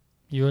 Right.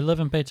 You were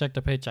living paycheck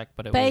to paycheck,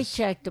 but it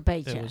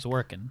was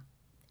working.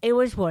 It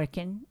was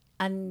working,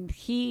 and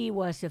he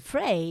was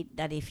afraid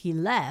that if he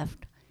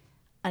left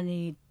and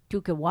it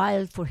took a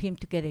while for him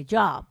to get a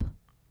job,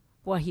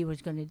 what he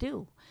was going to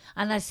do.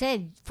 And I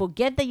said,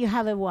 forget that you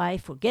have a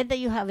wife, forget that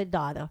you have a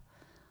daughter.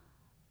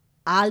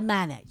 I'll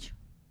manage.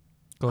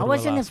 Go I to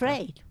wasn't Alaska.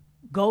 afraid.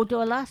 Go to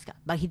Alaska,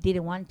 but he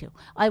didn't want to.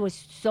 I was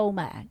so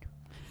mad.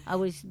 I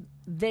was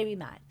very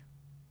mad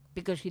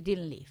because he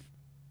didn't leave.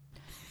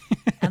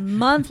 A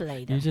month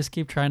later. You just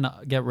keep trying to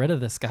get rid of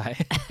this guy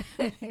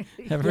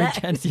every Yes.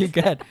 chance you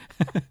get.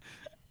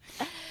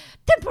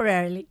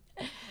 Temporarily.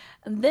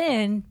 And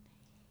then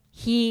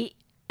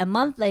a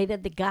month later,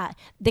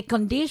 the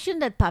condition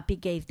that Papi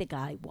gave the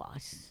guy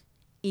was,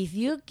 if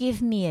you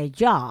give me a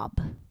job,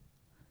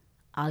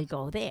 I'll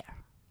go there.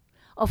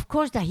 Of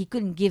course that he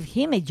couldn't give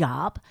him a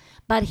job,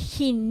 but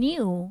he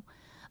knew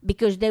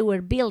because they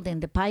were building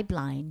the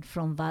pipeline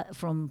from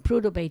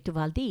Prudhoe Bay to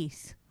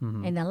Valdez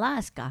in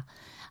Alaska,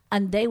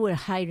 and they were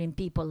hiring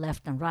people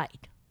left and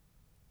right.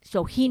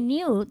 So he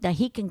knew that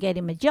he can get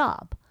him a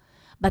job,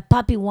 but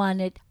Papi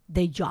wanted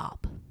the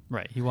job.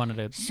 Right. He wanted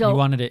it. So- he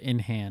wanted it in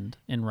hand,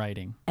 in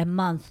writing. A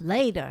month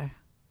later,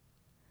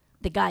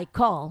 the guy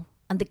called,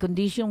 and the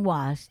condition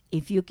was,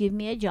 if you give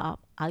me a job,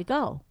 I'll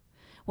go.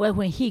 Well,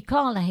 when he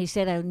called and he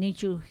said, I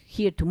need you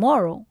here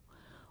tomorrow,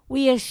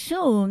 we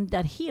assumed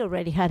that he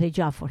already had a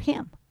job for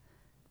him.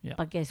 Yeah.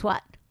 But guess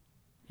what?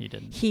 He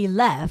didn't. He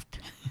left,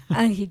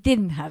 and he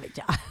didn't have a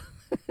job.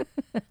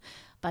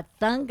 But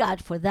thank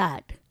God for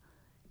that.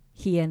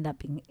 He ended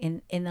up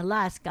in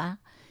Alaska.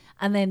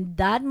 And then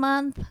that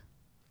month,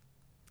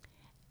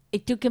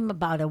 it took him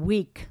about a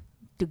week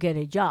to get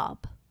a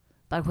job.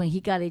 But when he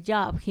got a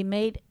job, he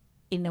made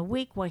in a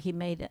week what he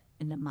made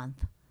in a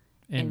month.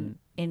 And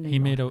in New he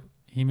made York.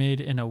 he made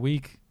in a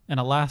week in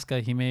Alaska.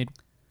 He made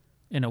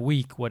in a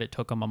week what it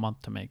took him a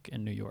month to make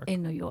in New York.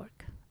 In New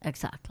York,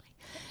 exactly.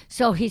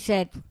 So he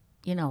said,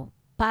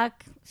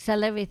 pack,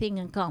 sell everything,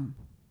 and come.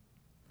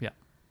 Yeah.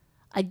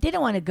 I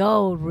didn't want to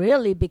go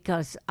really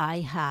because I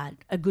had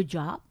a good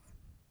job.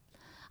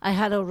 I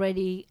had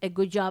already a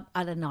good job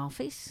at an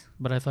office.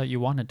 But I thought you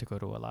wanted to go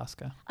to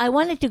Alaska. I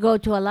wanted to go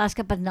to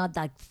Alaska, but not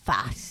that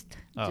fast.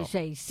 Oh. To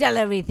say, sell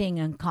everything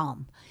and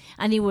come.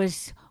 And it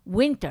was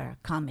winter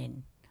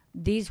coming.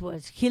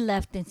 He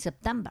left in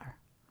September.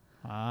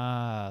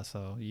 Ah,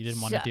 so you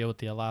didn't want to So- deal with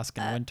the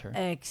Alaskan winter.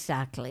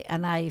 Exactly.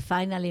 And I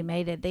finally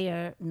made it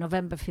there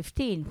November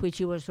 15, which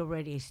it was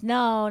already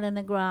snowed on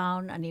the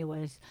ground. And it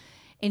was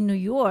in New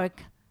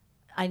York.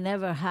 I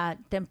never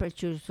had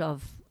temperatures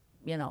of,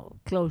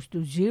 close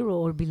to zero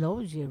or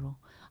below zero.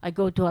 I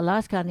go to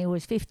Alaska and it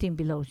was 15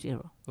 below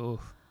zero.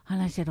 Oof.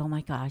 And I said, oh my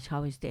gosh,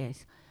 how is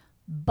this?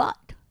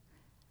 But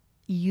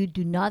you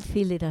do not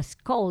feel it as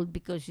cold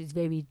because it's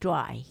very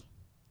dry.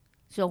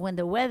 So when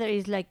the weather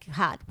is like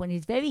hot, when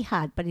it's very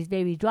hot but it's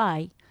very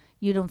dry,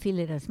 you don't feel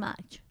it as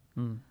much.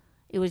 Mm.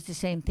 It was the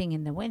same thing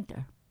in the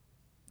winter.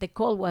 The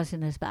cold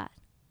wasn't as bad.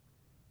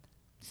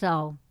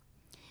 So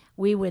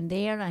we went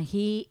there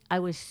and I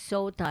was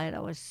so tired. I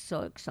was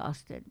so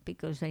exhausted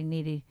because I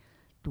needed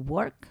to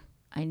work.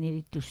 I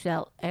needed to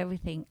sell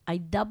everything. I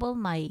doubled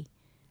my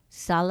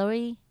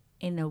salary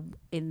in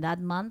that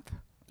month.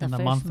 In the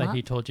first month that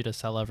he told you to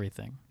sell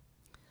everything.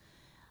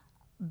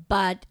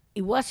 But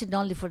it wasn't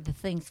only for the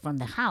things from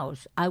the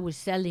house. I was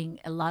selling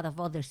a lot of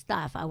other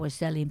stuff. I was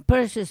selling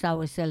purses. I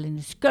was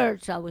selling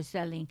skirts. I was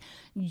selling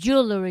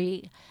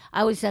jewelry.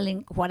 I was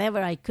selling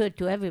whatever I could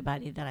to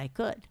everybody that I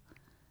could.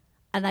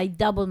 And I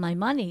doubled my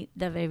money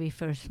the very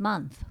first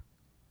month.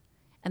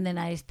 And then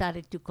I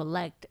started to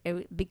collect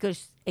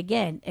because,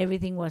 again,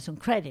 everything was on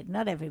credit.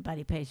 Not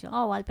everybody pays you.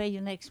 Oh, I'll pay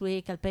you next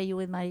week. I'll pay you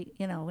with my,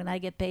 when I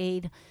get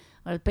paid.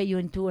 I'll pay you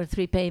in 2 or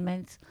 3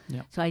 payments.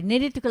 Yep. So I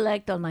needed to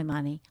collect all my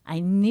money. I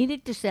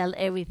needed to sell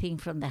everything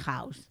from the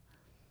house.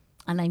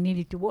 And I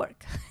needed to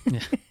work. Yeah.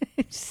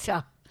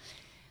 So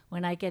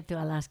when I get to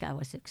Alaska, I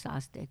was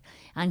exhausted.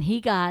 And he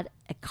got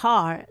a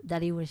car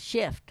that he was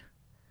shift.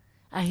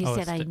 And he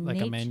said, like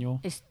a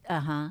manual?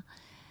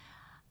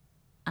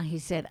 And he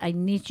said, I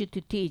need you to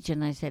teach.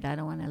 And I said, I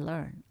don't want to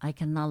learn. I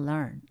cannot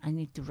learn. I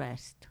need to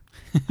rest.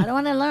 I don't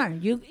want to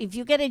learn. If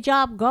you get a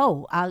job,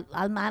 go.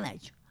 I'll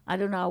manage. I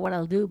don't know what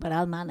I'll do, but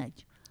I'll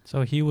manage.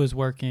 So he was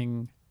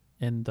working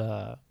on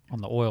the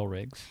oil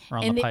rigs or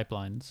on the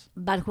pipelines.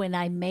 But when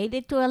I made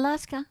it to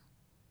Alaska,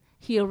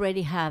 he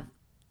already had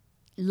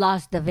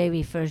lost the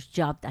very first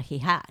job that he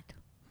had.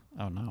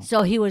 Oh, no.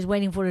 So he was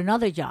waiting for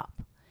another job.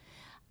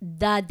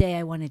 That day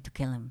I wanted to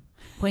kill him.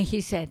 When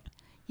he said,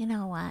 you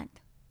know what?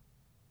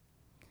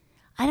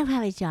 I don't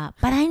have a job,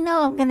 but I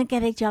know I'm going to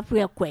get a job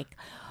real quick.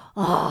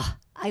 Oh,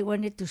 I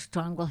wanted to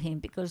strangle him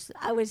because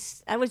I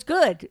was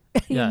good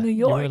in New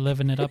York. You were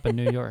living it up in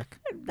New York.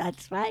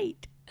 That's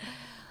right.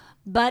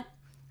 But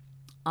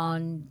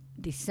on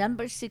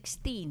December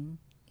 16,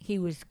 he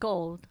was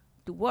called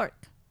to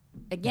work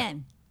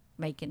again,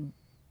 making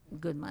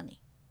good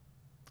money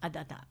at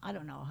that time. I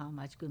don't know how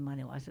much good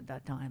money was at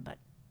that time, but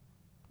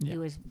Yeah.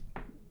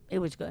 it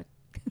was good.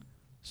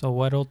 So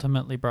what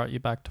ultimately brought you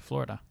back to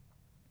Florida?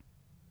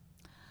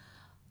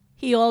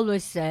 He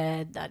always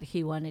said that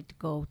he wanted to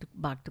go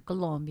back to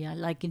Colombia.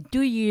 Like, in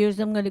 2 years,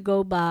 I'm going to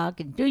go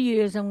back. In 2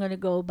 years, I'm going to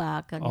go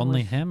back. And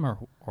Only him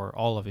or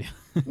all of you?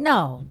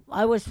 No,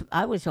 I was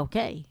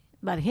okay,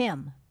 but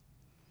him.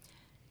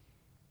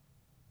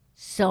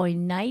 So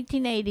in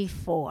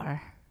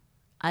 1984,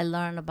 I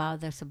learned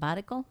about the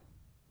sabbatical.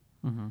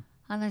 Mm-hmm.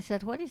 And I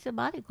said, what is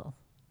sabbatical?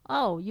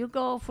 Oh, you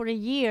go for a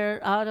year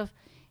out of,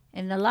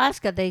 in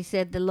Alaska, they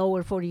said the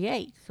lower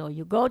 48. So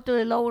you go to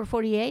the lower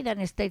 48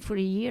 and stay for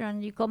a year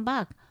and you come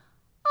back.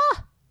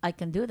 I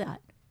can do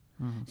that.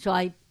 Mm-hmm. So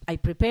I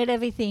prepared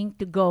everything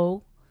to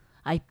go.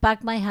 I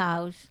packed my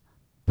house,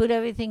 put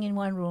everything in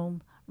one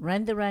room,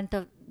 rent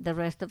of the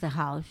rest of the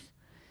house,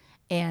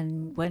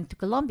 and went to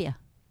Colombia.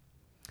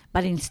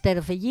 But instead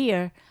of a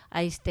year,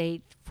 I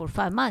stayed for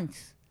 5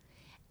 months.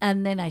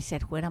 And then I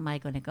said, where am I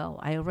going to go?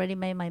 I already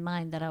made my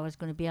mind that I was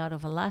going to be out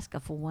of Alaska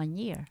for 1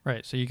 year.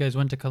 Right. So you guys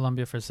went to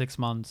Colombia for 6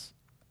 months.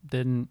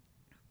 Didn't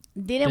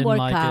Work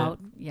like out.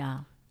 it. Yeah.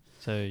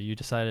 So you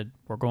decided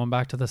we're going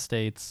back to the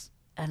States.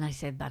 And I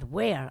said, but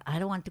where? I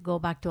don't want to go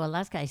back to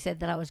Alaska. I said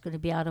that I was going to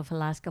be out of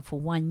Alaska for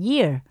 1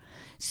 year.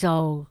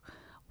 So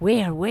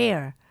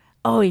where?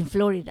 Oh, in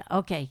Florida.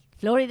 Okay.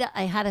 Florida,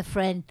 I had a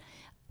friend,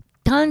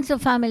 tons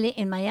of family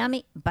in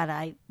Miami, but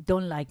I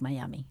don't like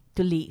Miami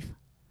to leave.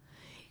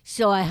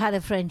 So I had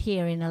a friend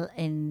here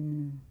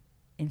in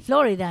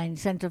Florida, in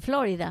Central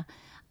Florida,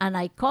 and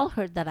I called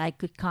her that I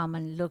could come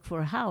and look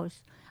for a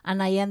house.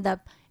 And I end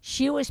up,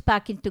 she was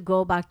packing to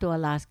go back to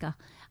Alaska,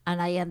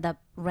 and I end up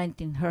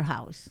renting her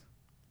house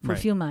for a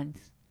few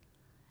months.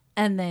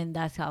 And then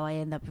that's how I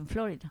end up in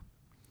Florida.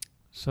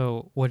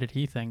 So what did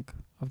he think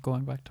of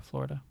going back to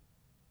Florida?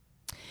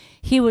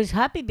 He was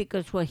happy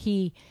because what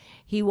he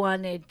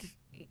wanted,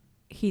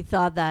 he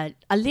thought that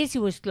at least he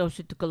was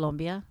closer to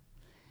Colombia.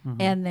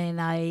 Mm-hmm. And then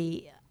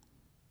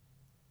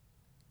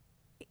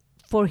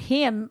for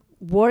him,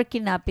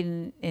 working up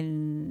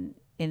in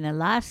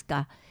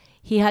Alaska,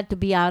 he had to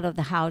be out of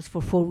the house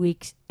for 4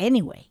 weeks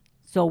anyway.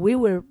 So we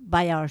were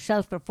by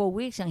ourselves for 4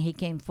 weeks, and he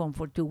came home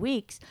for 2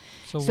 weeks.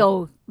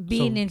 So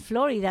being in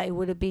Florida, it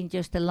would have been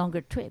just a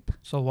longer trip.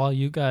 So while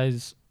you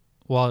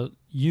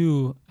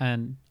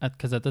and,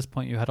 because at this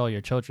point you had all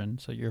your children,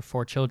 so your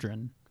 4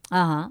 children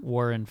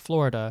were in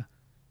Florida,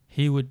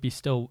 he would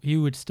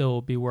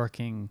still be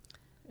working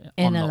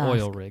on the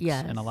oil rigs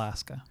in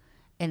Alaska.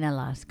 In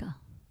Alaska.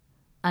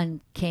 And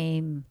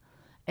came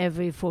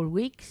every 4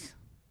 weeks.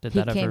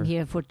 He came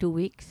here for 2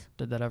 weeks.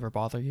 Did that ever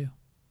bother you?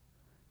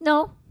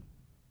 No.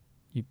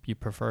 You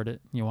preferred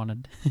it? You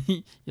wanted,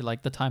 you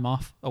liked the time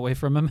off away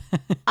from him?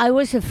 I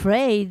was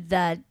afraid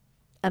that,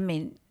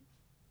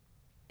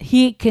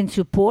 he can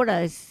support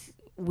us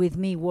with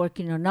me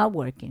working or not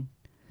working.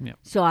 Yeah.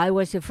 So I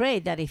was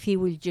afraid that if he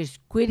would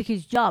just quit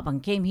his job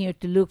and came here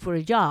to look for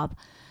a job,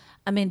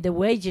 the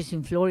wages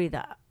in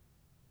Florida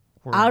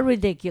are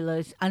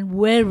ridiculous and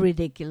were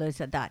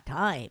ridiculous at that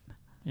time.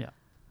 Yeah.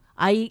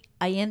 I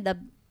end up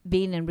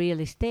being in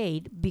real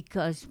estate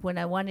because when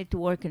I wanted to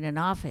work in an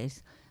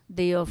office,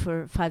 they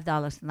offer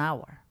 $5 an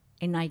hour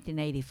in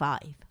 1985.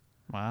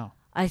 Wow.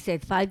 I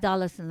said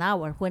 $5 an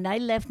hour. When I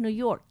left New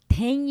York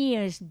 10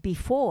 years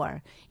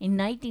before, in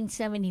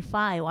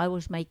 1975, I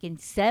was making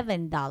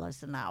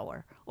 $7 an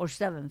hour or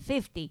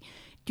 $7.50.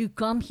 To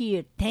come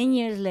here 10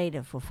 years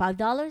later for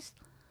 $5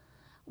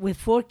 with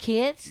 4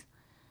 kids,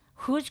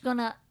 who's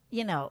gonna,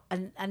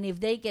 and if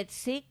they get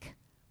sick,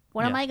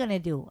 what am I gonna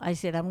do? I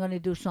said, I'm gonna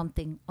do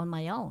something on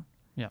my own.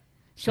 Yeah.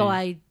 So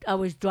I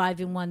was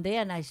driving one day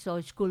and I saw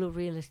a school of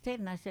real estate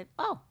and I said,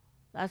 oh,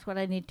 that's what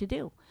I need to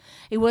do.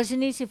 It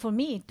wasn't easy for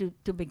me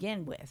to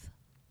begin with.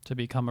 To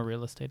become a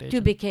real estate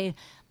agent?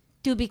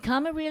 To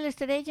become a real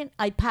estate agent,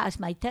 I passed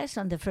my test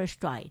on the first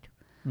try.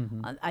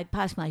 Mm-hmm. I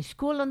passed my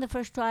school on the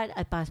first try.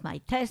 I passed my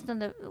test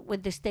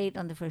with the state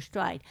on the first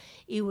try.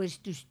 It was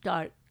to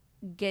start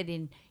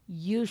getting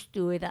used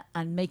to it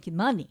and making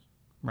money.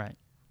 Right.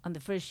 On the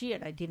first year,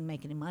 I didn't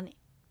make any money.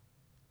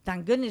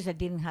 Thank goodness I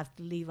didn't have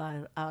to leave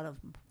out of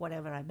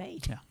whatever I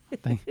made. Yeah.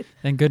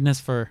 Thank goodness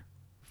for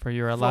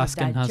your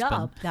Alaskan husband.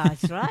 Job.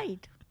 That's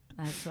right.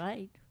 That's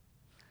right.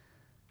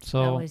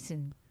 So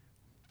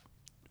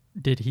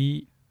did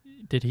he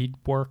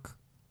work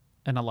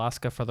in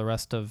Alaska for the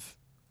rest of?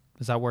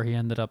 Is that where he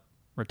ended up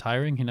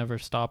retiring? He never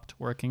stopped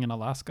working in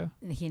Alaska?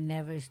 He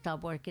never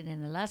stopped working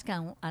in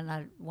Alaska. And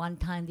at one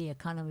time, the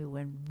economy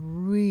went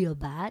real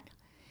bad.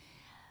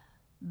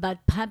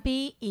 But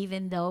Papi,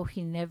 even though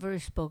he never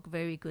spoke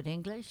very good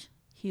English,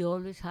 he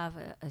always had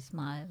a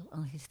smile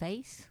on his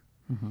face.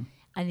 Mm-hmm.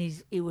 And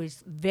he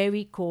was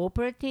very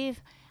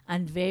cooperative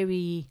and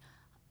very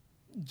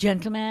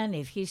gentleman.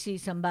 If he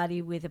sees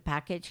somebody with a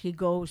package, he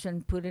goes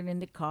and put it in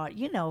the car.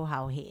 You know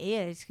how he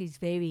is. He's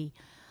very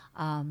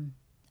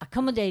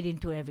accommodating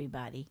to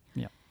everybody.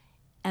 Yeah.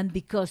 And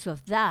because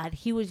of that,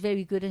 he was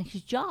very good in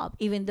his job,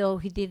 even though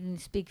he didn't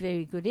speak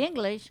very good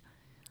English.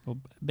 Well,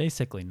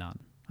 basically none.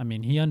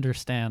 He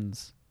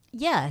understands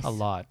a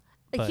lot.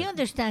 He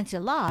understands a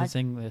lot. His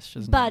English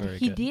is not very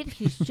good. But he did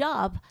his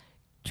job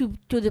to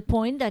the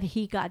point that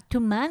he got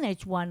to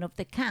manage one of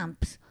the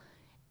camps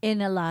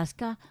in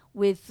Alaska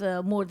with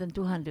more than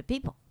 200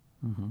 people.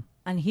 Mm-hmm.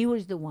 And he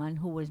was the one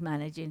who was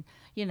managing,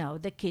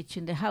 the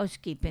kitchen, the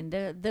housekeeping,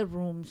 the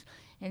rooms.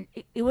 And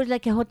it was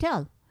like a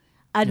hotel.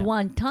 At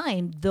one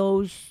time,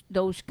 those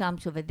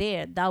camps over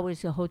there, that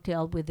was a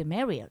hotel with the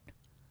Marriott.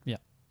 Yeah.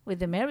 with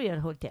the Marriott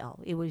Hotel.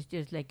 It was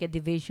just like a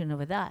division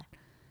of that.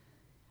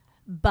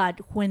 But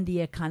when the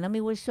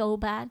economy was so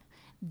bad,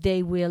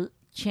 they will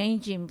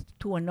change him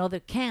to another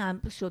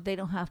camp so they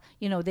don't have,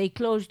 they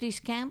close this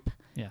camp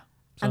Yeah.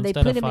 So and they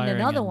instead put of him in firing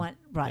another him, one.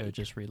 They Right. would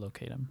just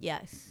relocate him.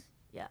 Yes.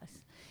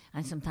 Yes.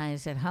 And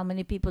sometimes I said, how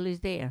many people is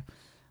there?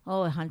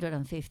 Oh,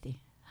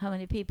 150. How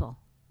many people?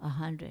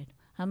 100.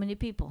 How many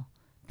people?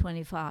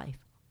 25.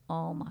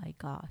 Oh my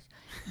gosh.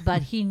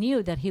 But he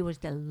knew that he was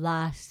the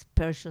last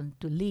person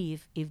to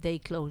leave if they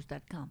closed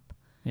that camp.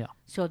 Yeah.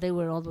 So they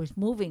were always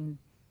moving.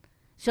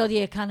 So the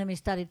economy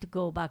started to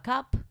go back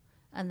up,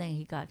 and then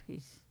he got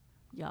his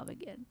job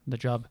again. The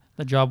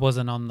job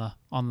wasn't on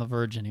the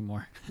verge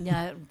anymore.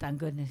 Yeah, thank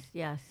goodness.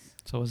 Yes.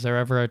 So was there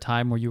ever a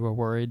time where you were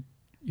worried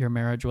your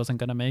marriage wasn't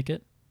going to make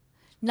it?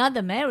 Not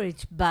the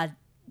marriage, but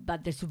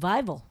the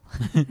survival.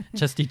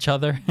 Just each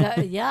other?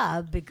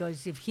 Yeah,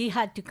 because if he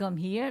had to come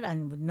here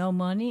and with no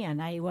money,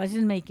 and I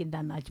wasn't making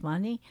that much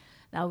money,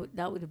 that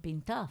would have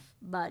been tough.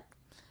 But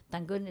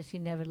thank goodness he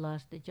never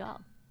lost the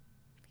job.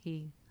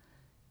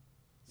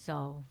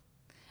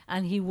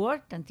 And he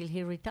worked until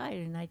he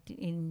retired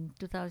in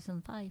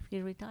 2005.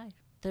 He retired.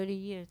 30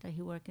 years that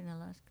he worked in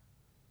Alaska.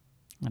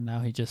 And now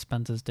he just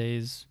spends his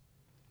days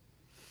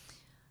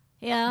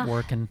Yeah.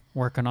 working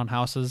on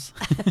houses,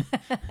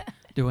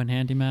 doing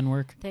handyman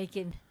work.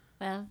 Taking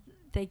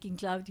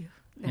Claudio,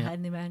 the Yeah.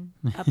 handyman,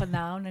 up and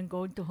down and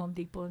going to Home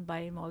Depot and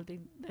buy him all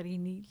that he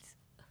needs.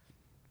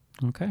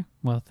 Okay.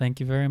 Well, thank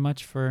you very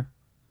much for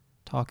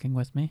talking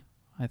with me.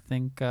 I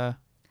think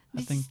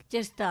This is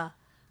just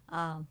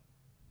how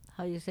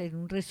you say,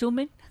 un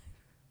resumen,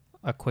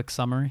 a quick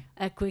summary.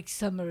 a quick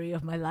summary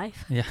of my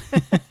life. Yeah.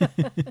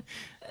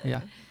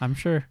 Yeah. I'm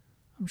sure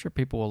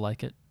people will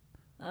like it.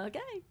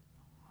 Okay.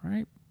 All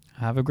right.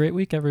 Have a great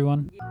week,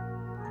 everyone.